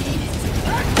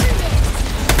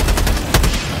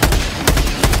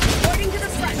 Reporting to the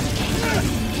front.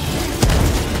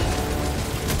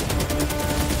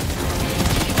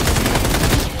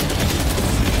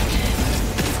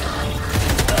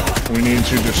 We need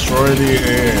to destroy the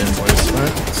AA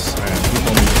emplacements, and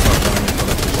people need to start running into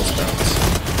other people's scouts.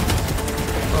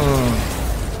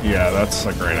 Yeah, that's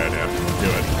a great idea. Do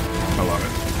it. I love it.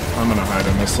 I'm gonna hide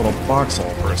in this little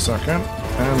foxhole for a second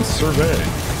and survey.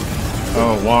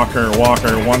 Oh, Walker,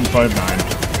 159.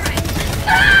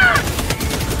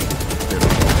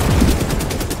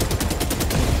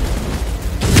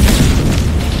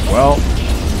 Well,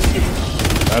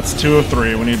 that's 2 of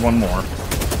 3. We need 1 more.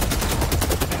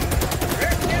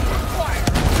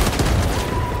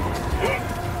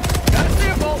 Got a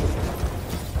sample.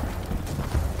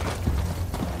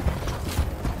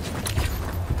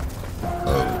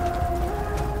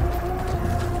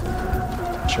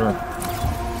 Sure.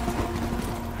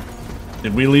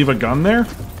 Did we leave a gun there?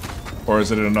 Or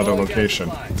is it in another location?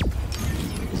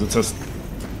 Because it says...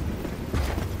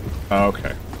 Oh,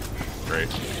 okay. Great.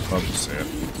 Love to see it.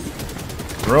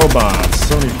 Robots,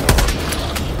 74.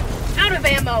 Out of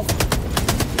ammo.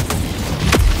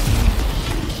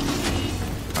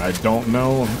 I don't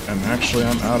know, and actually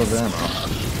I'm out of ammo.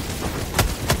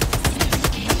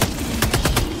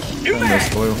 And this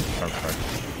blue? Okay.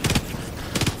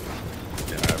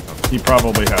 Yeah, he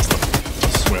probably has to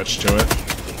switch to it,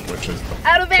 which is the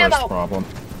Out of first ammo. problem.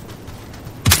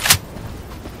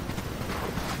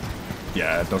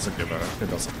 Yeah, it doesn't give an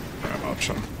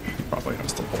option. He probably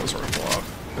has to pull his rifle out,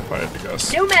 if I had to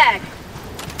guess. New mag.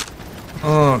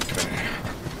 Okay.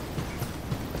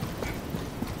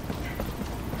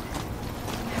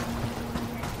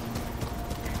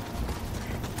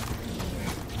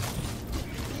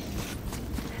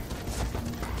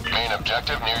 Main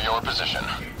objective near your position.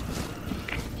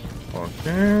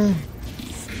 Okay.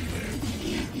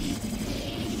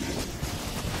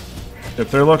 If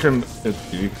they're looking at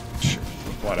the...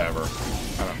 Whatever.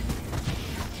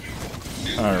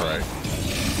 Alright.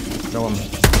 Kill him.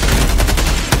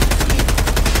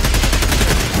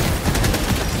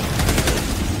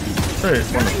 Great,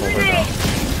 wonderful, they're down.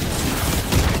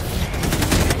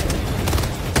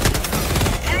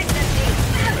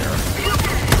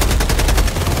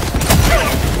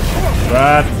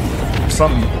 That...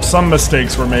 Some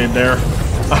mistakes were made there.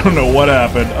 I don't know what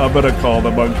happened. I'm gonna call the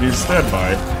monkeys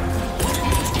standby.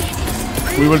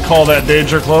 We would call that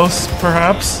danger close,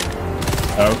 perhaps?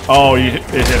 Oh, it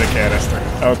hit a canister.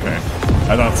 Okay.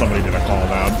 I thought somebody did a call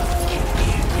down.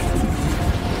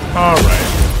 Alright.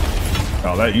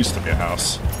 Oh, that used to be a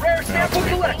house. Rare Now it's sample a-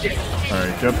 collected.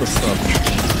 Alright, get the stuff.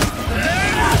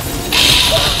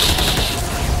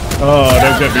 Oh,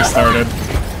 don't get me started.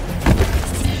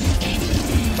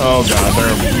 Oh god,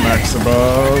 they're max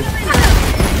above.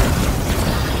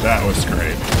 That was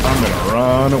great. I'm gonna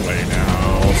run away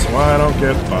now, so I don't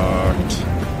get fucked.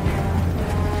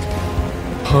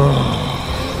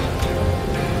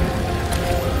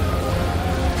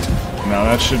 Now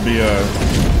that should be a...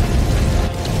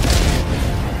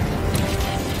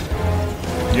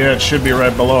 Yeah, it should be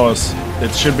right below us.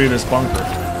 It should be this bunker.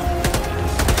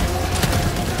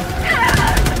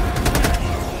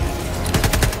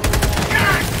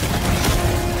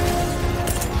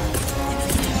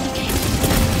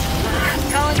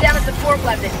 Calling down a support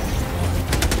weapon.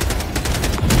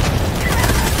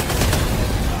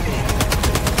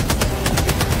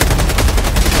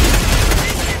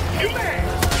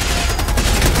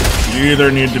 You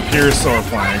either need to pierce or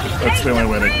flank. That's the only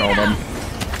way to kill them.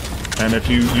 And if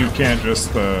you can't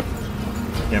just,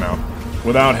 you know,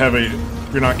 without heavy,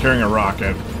 if you're not carrying a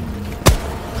rocket.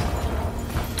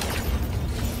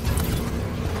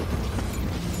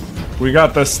 We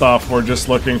got this stuff, we're just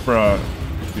looking for a,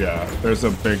 yeah, there's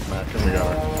a big mech and we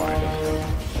gotta find it.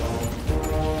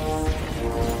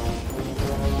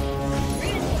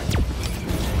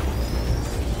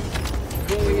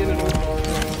 Going in and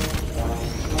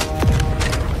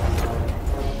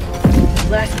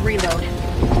Last reload.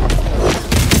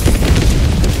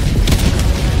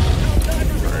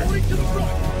 reporting to the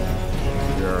front.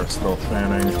 We are still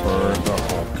fanning for the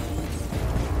Hulk.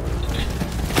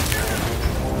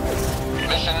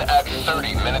 Mission at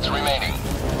 30 minutes remaining.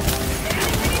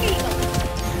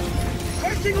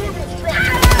 Requesting orbital strike.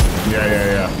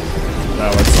 Yeah.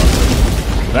 That was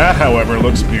something. That, however,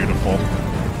 looks beautiful.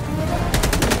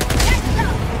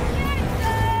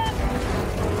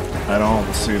 I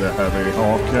don't see the heavy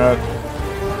Hulk yet.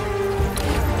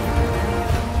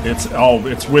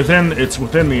 It's within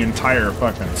the entire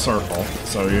fucking circle.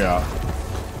 So yeah.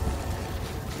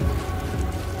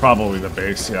 Probably the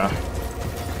base, yeah.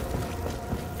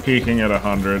 Peaking at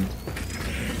 100.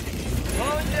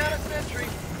 Calling down a sentry.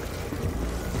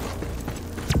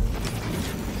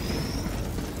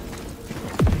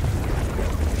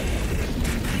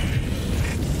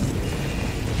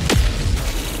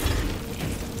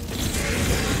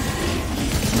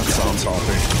 That sounds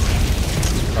healthy.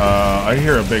 I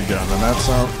hear a big gun, and that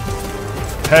sound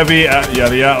heavy. Yeah,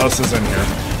 the Atlas is in here.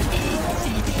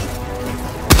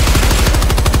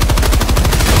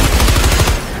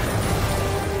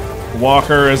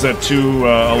 Walker is at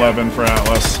 211 for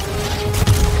Atlas.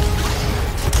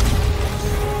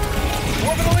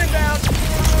 Orbital inbound.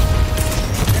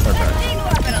 Okay.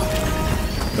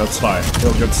 That's fine.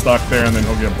 He'll get stuck there and then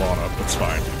he'll get blown up. That's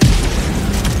fine.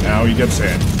 Now he gets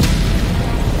hit.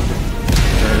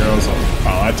 There goes.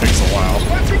 Oh, that takes a while.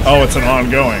 Oh, it's an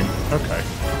ongoing. Okay.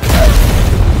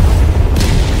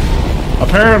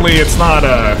 Apparently it's not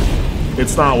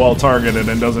well targeted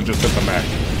and doesn't just hit the mech.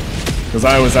 Because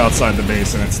I was outside the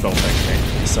base and it still pinged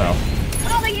me, so...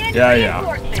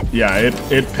 Yeah,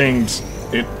 it pinged...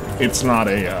 It's not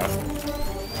a,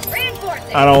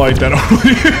 I don't like that.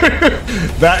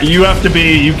 That, you have to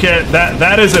be... You can't...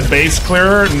 That is a base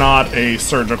clearer, not a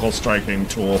surgical striking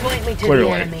tool. Point me to the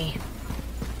Clearly. enemy.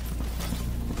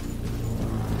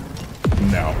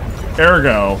 No.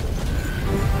 Ergo...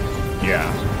 Yeah.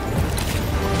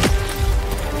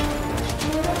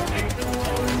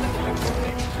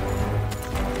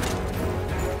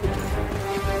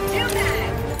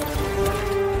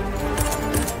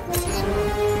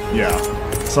 Yeah,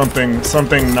 something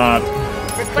not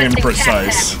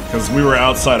imprecise, because we were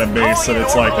outside of base and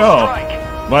it's like, oh,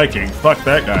 Viking, fuck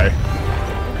that guy.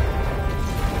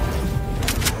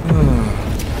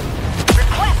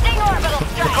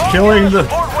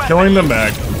 killing the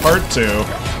mech, part 2.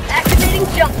 Activating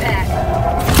jump pad.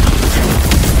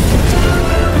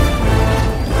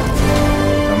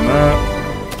 And that.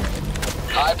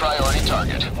 High priority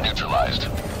target neutralized.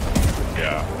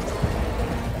 Yeah.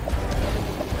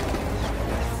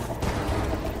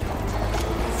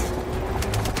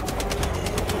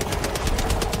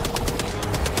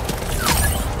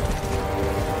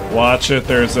 Watch it,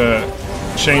 there's a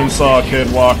chainsaw kid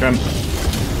walking.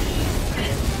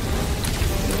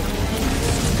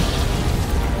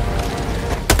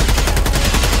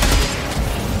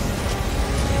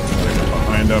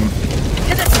 Behind him.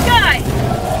 To the sky!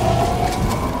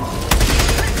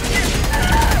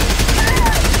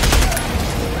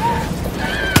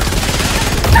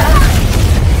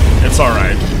 It's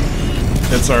alright.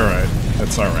 It's alright.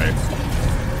 It's alright.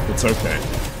 It's okay.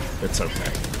 It's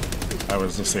okay. I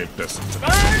was a safe distance.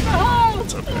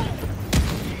 It's okay.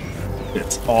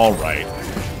 It's all right.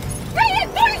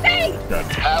 Reinforcing! Good.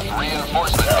 Half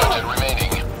reinforcement budget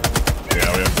remaining.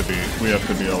 Yeah, we have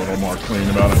to be a little more clean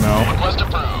about it now. Request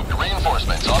approved.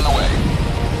 Reinforcements on the way.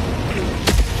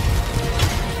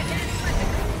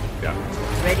 Yeah.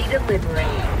 Ready to liberate.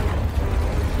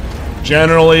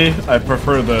 Generally, I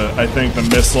think the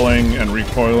missiling and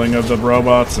recoiling of the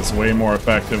robots is way more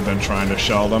effective than trying to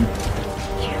shell them.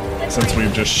 Since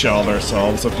we've just shelled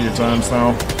ourselves a few times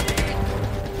now.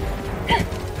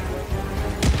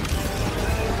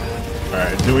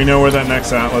 Alright, do we know where that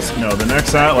next Atlas... No, the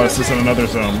next Atlas is in another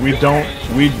zone.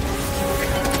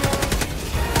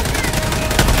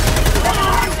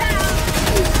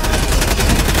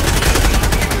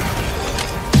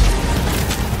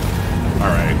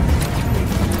 Alright.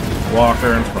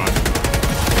 Walker in front.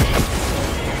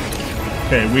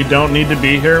 Okay, we don't need to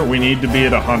be here. We need to be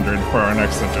at 100 for our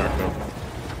next objective.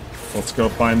 Let's go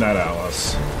find that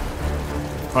Atlas.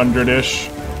 100-ish.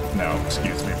 No,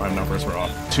 excuse me, my numbers were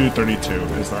off. 232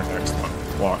 is our next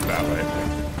one. Walk that way.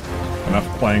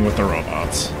 Enough playing with the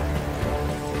robots.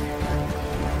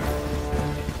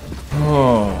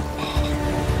 Oh.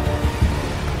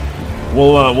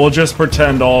 We'll just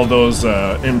pretend all those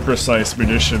imprecise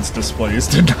munitions displays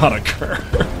did not occur.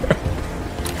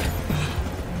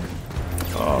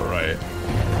 Alright.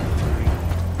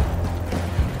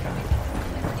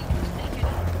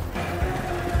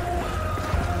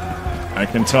 I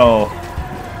can tell.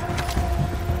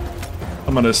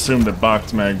 I'm gonna assume that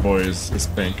Box Mag Boy is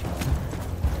pink.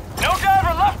 No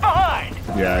diver left behind.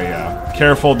 Yeah.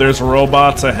 Careful, there's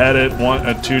robots ahead at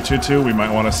 222. We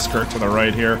might want to skirt to the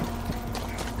right here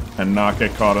and not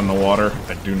get caught in the water.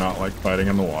 I do not like fighting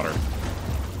in the water.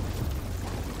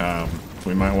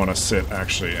 We might want to sit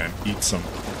actually and eat some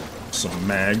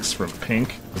mags from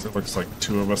pink, because it looks like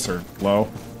 2 of us are low.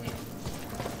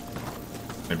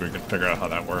 Maybe we can figure out how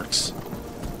that works.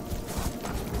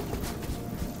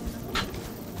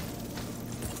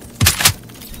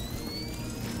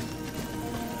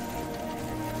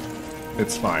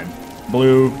 It's fine.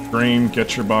 Blue, green,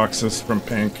 get your boxes from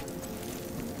pink.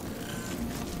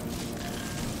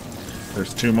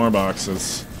 There's 2 more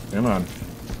boxes. Come on.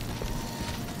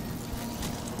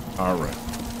 Alright.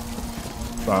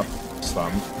 Stop.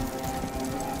 Stop.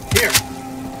 Here.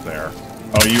 There.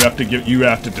 Oh, you have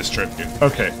to distribute.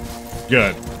 Okay.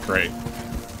 Good. Great.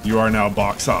 You are now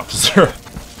box officer.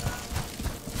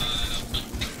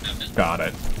 Got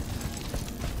it.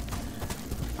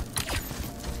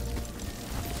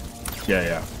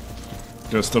 Yeah.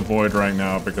 Just avoid right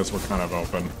now because we're kind of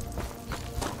open.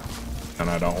 And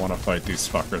I don't want to fight these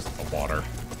fuckers in the water.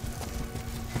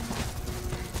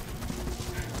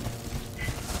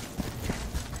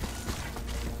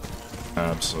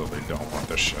 Absolutely don't want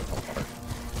this shit in the water.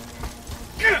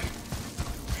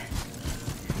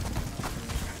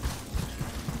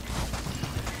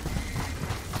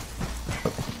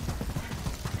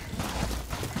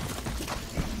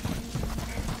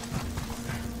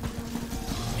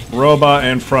 Robot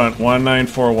in front,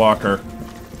 194 Walker.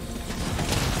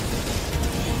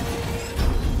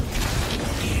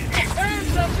 Burn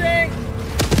something!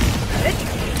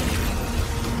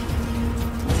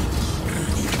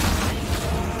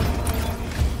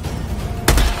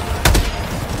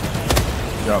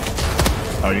 Yep.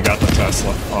 Oh, you got the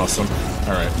Tesla. Awesome.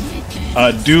 Alright.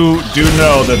 Do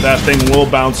know that that thing will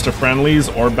bounce to friendlies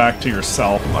or back to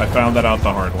yourself. I found that out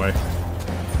the hard way.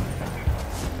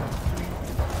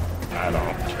 I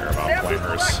don't care about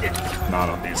flamers. Not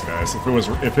on these guys.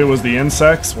 If it was the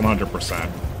insects, 100%.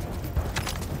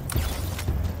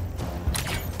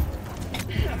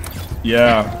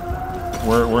 Yeah.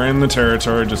 We're in the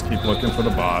territory, just keep looking for the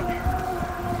bot.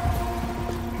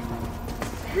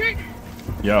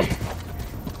 Yep.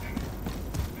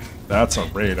 That's a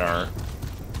radar.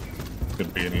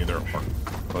 Could be an either or.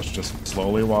 Let's just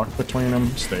slowly walk between them,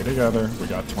 stay together. We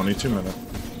got 22 minutes.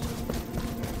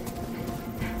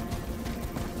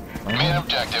 Main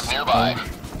objective nearby.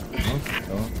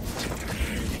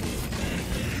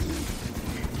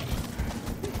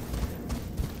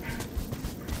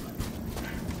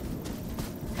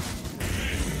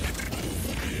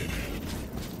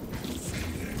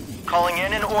 Calling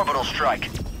in an orbital strike.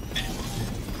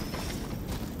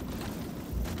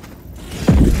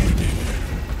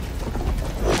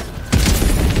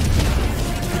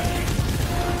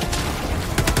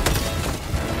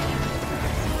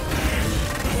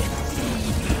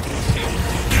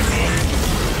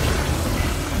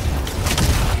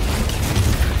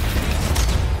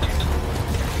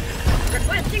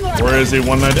 Where is he?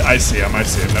 190. I see him. I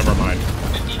see him. Never mind.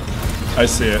 I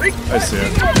see it. I see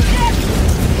it.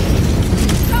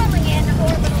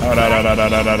 Out, out, out, out,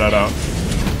 out, out, out, out.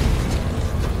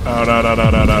 Out, out, out,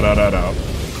 out, out, out, out, out, out.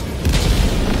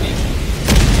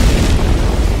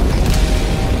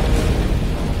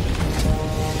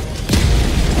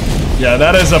 Yeah,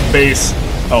 that is a base.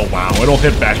 Oh, wow. It'll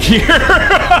hit back here.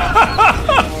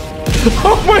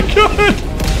 Oh, my God.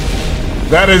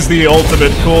 That is the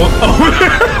ultimate cool.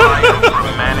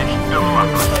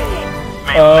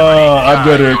 I'm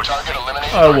gonna.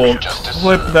 I will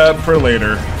clip that for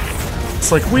later.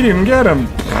 It's like we didn't get him.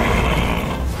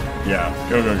 Yeah,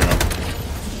 go, go, go.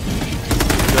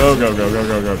 Go, go, go, go,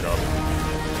 go, go, go.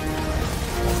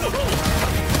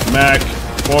 Mac,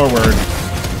 forward.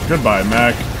 Goodbye,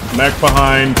 Mac. Mac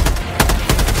behind.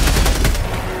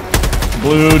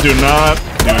 Blue, do not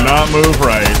move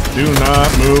right. Do not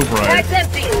move right.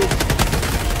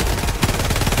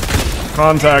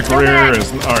 Contact rear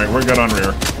is... Alright, we're good on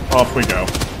rear. Off we go.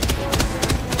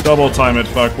 Double time it,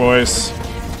 fuck boys.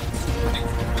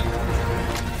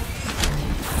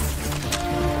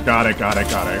 Got it, got it,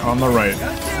 got it. On the right.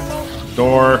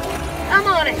 Door. I'm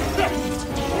on it.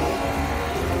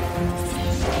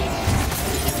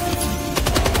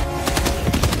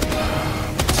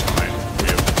 It's fine. We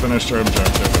have finished our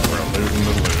objective and we're looting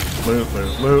the loot. Loot,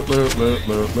 loot, loot, loot, loot,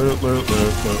 loot, loot, loot,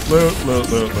 loot, loot, loot,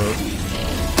 loot, loot.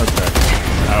 Okay.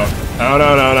 Out. Out,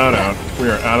 out, out, out, out. We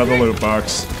are out of the loot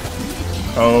box.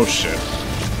 Oh, shit.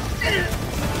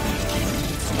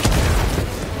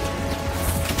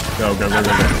 Go, go, go, go,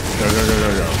 go. Go, go, go, go,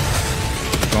 go.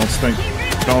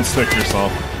 Don't stick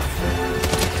yourself.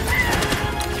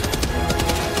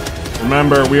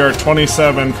 Remember, we are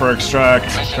 27 for extract.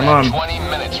 Come on.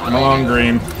 Come along,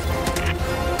 green.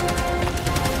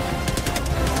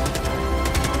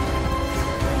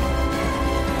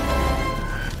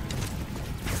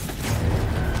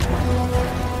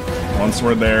 Once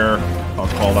we're there, I'll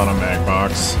call down a mag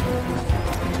box.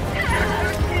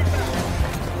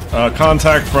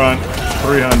 Contact front,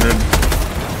 300.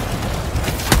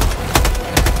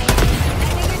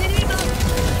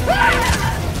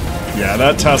 Yeah,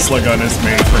 that Tesla gun is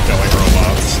made for killing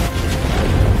robots.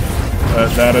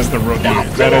 That is the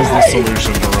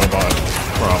solution to robot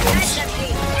problems.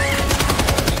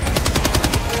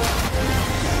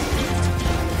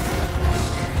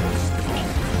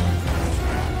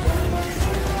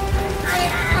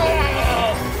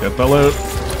 Get the loot.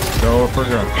 Go for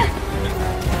gun.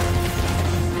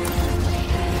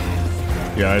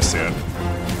 Yeah, I see it.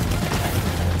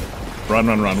 Run,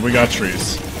 run, run. We got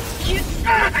trees.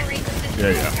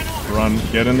 Yeah. Run.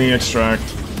 Get in the extract.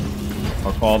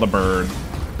 I'll call the bird.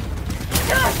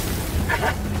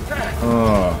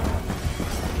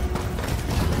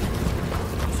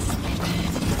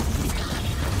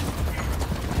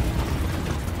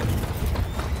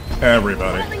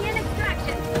 Everybody.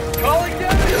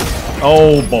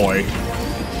 Oh boy.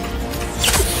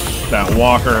 That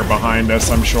walker behind us,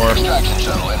 I'm sure. Extraction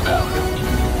shuttle inbound.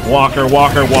 Walker,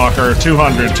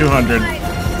 200, 200.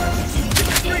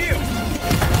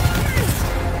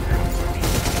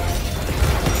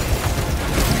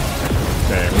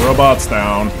 Okay, robots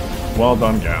down. Well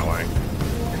done, Gatling.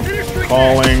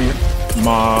 Calling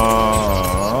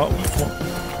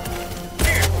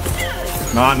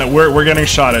we're getting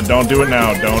shotted. Don't do it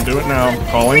now. Don't do it now.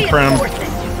 Calling Krim.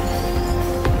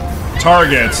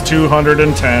 Targets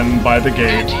 210 by the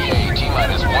gate. ETA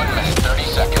T-minus 1 minute 30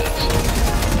 seconds.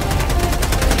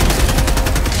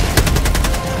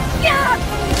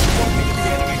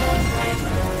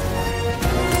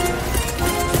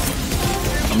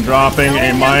 I'm dropping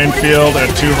a minefield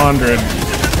at 200.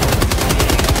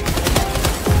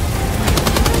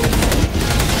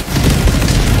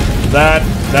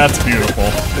 That's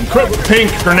beautiful.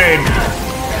 Pink grenade.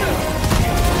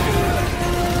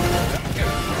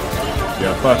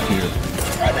 Yeah, fuck you.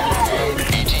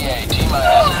 ETA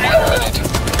T-minus 1 minute.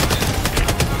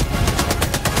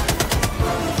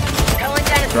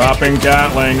 Dropping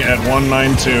Gatling at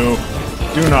 192.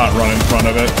 Do not run in front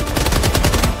of it.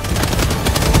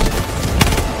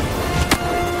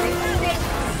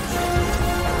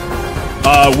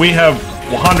 We have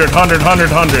 100.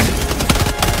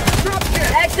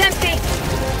 Bag's empty.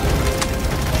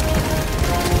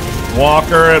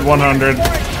 Walker at 100.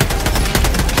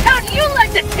 How do you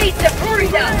like the taste of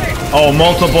burrito? Oh,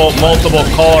 multiple.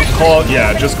 Call.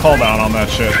 Yeah, just call down on that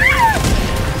shit.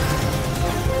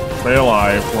 Stay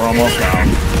alive. We're almost down.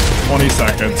 20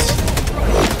 seconds.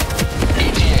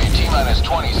 ETA T-minus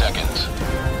 20 seconds.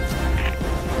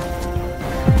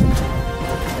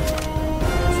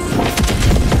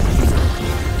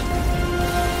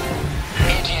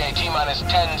 ETA T-minus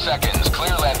 10 seconds.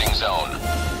 Clear landing zone.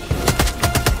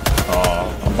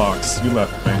 Oh, a box. You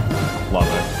left me. Love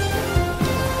it.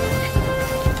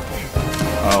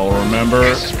 I'll remember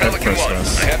This is at Pelican 1.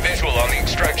 Christmas. I have visual on the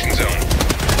extraction zone.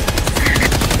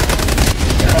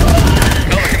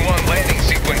 Pelican 1 landing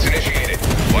sequence initiated.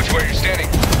 Watch where you're standing.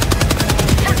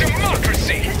 For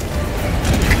democracy!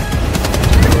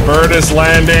 Bird is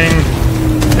landing.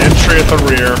 Entry at the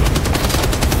rear.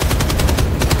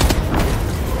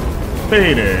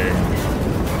 Fading.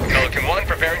 Pelican 1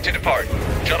 preparing to depart.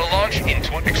 Shuttle launch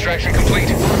into extraction complete.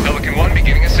 Pelican 1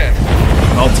 beginning ascent.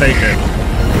 I'll take it.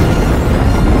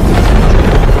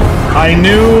 I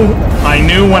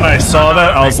knew when I saw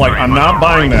that, I was like, I'm not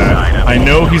buying that. I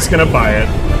know he's gonna buy it,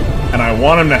 and I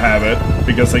want him to have it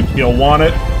because he'll want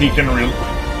it. You can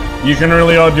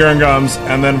reload your guns,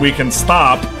 and then we can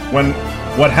stop. When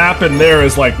what happened there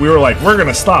is like we were like, we're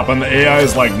gonna stop, and the AI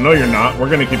is like, no, you're not. We're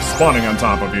gonna keep spawning on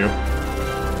top of you,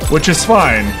 which is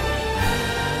fine.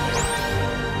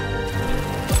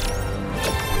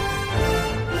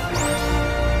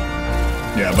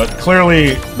 Yeah, but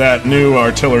clearly that new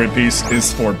artillery piece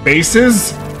is for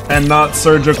bases and not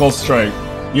surgical strike.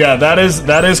 Yeah, that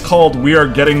is called we are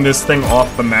getting this thing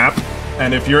off the map,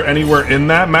 and if you're anywhere in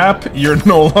that map, you're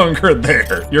no longer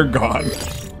there. You're gone.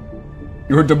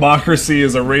 Your democracy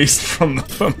is erased from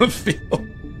the field.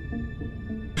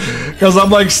 Because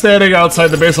I'm like standing outside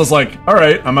the base, I was like,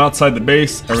 alright, I'm outside the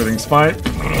base, everything's fine.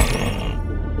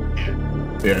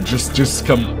 Yeah, just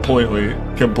completely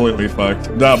fucked.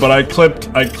 No, but I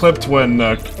clipped when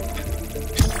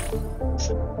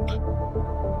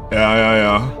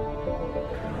yeah.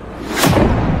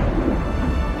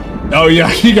 Oh yeah,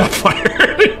 he got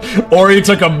fired. Or he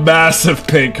took a massive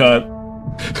pay cut.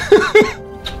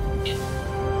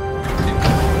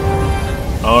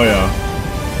 Oh yeah.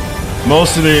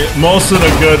 Most of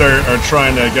the good are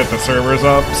trying to get the servers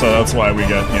up, so that's why we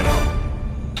get, you know,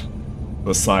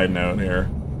 the side note here.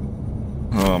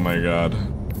 Oh my god.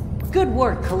 Good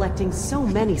work collecting so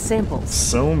many samples.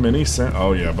 So many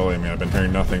oh yeah, believe me, I've been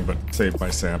hearing nothing but save my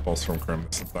samples from Krim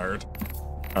this entire time.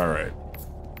 Alright.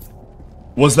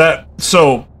 Was that...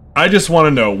 So, I just want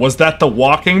to know, was that the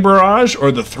walking barrage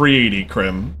or the 380,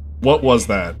 Krim? What was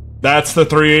that? That's the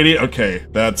 380? Okay,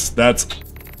 that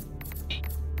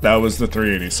was the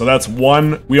 380. So that's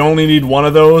one. We only need one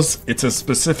of those. It's a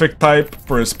specific type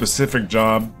for a specific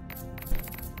job.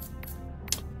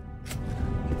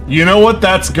 You know what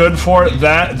that's good for?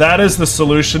 That is the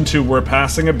solution to we're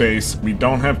passing a base. We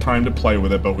don't have time to play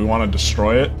with it, but we want to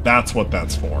destroy it. That's what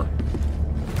that's for.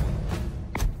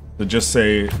 To just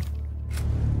say,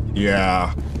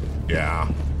 yeah.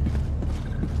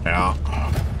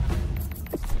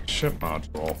 Ship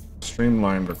module.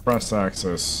 Streamlined request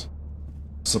access.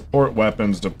 Support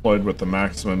weapons deployed with the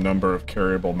maximum number of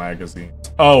carryable magazines.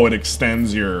 Oh, it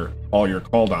extends all your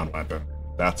cooldown weapon.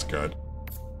 That's good.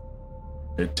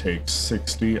 It takes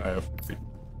 60. I have 3.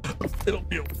 It'll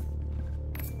be.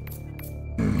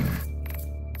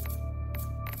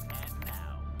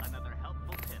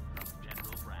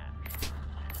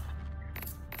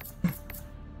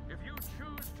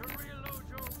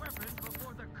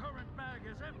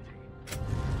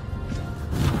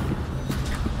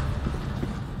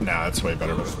 Nah, that's way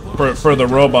better. For the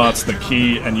robots, the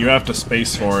key, and you have to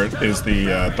space for it, is the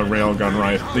railgun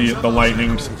rifle,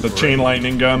 the chain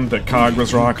lightning gun that Cog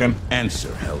was rocking. Answer,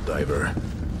 Helldiver.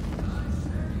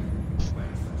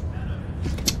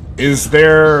 Is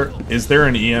there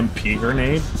an EMP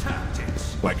grenade?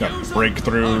 Like a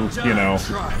breakthrough, you know?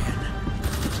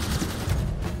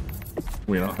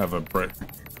 We don't have a break.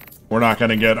 We're not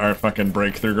gonna get our fucking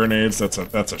breakthrough grenades. That's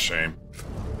a shame.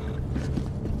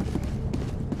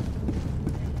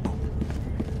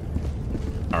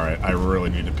 Alright, I really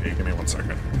need to pee. Give me 1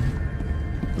 second.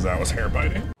 Because that was hair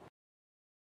biting.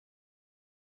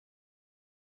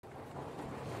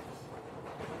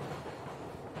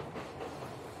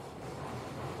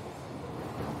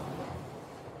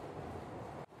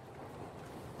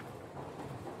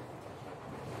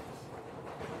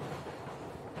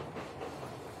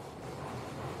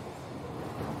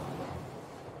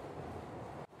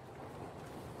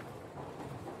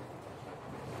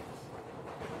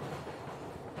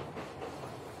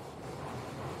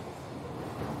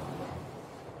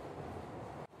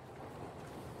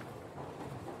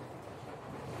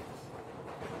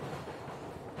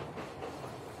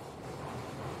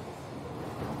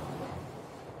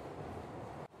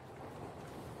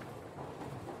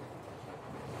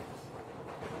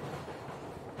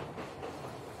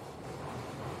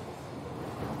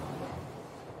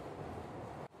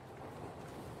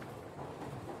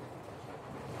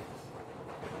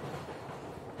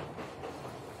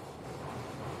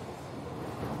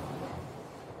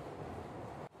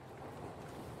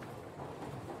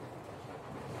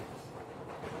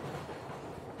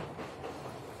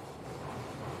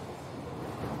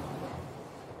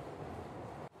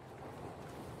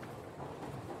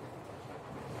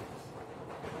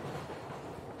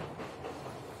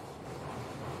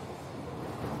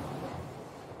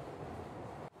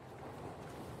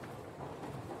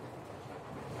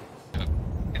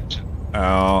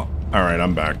 Alright,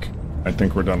 I'm back. I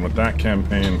think we're done with that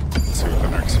campaign. Let's see what the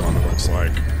next one looks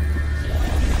like.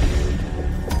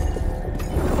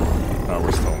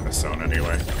 We're still in this zone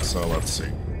anyway, so let's see.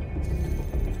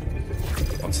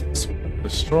 What's this one?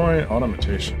 Destroy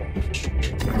automation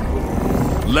infrastructure.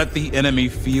 Let the enemy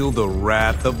feel the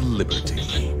wrath of liberty.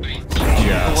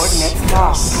 Yes. Coordinates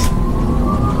lost.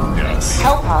 Yes.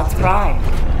 Hellpods prime.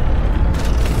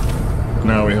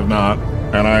 No, we have not.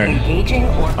 And Engaging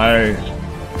or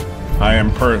I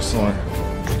am personally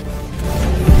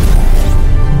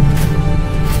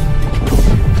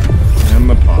in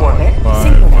the pod. Orbit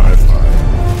 555.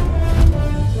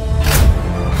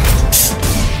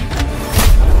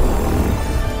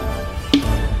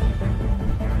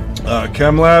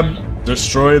 ChemLab,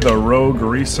 destroy the rogue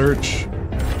research.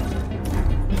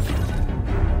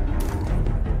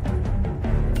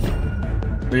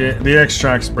 The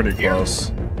extract's pretty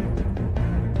close.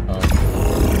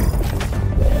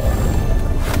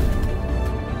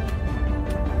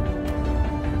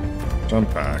 Jump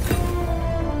pack.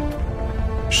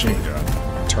 Machine gun.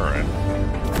 Turret.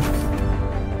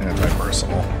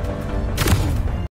 Anti-personal.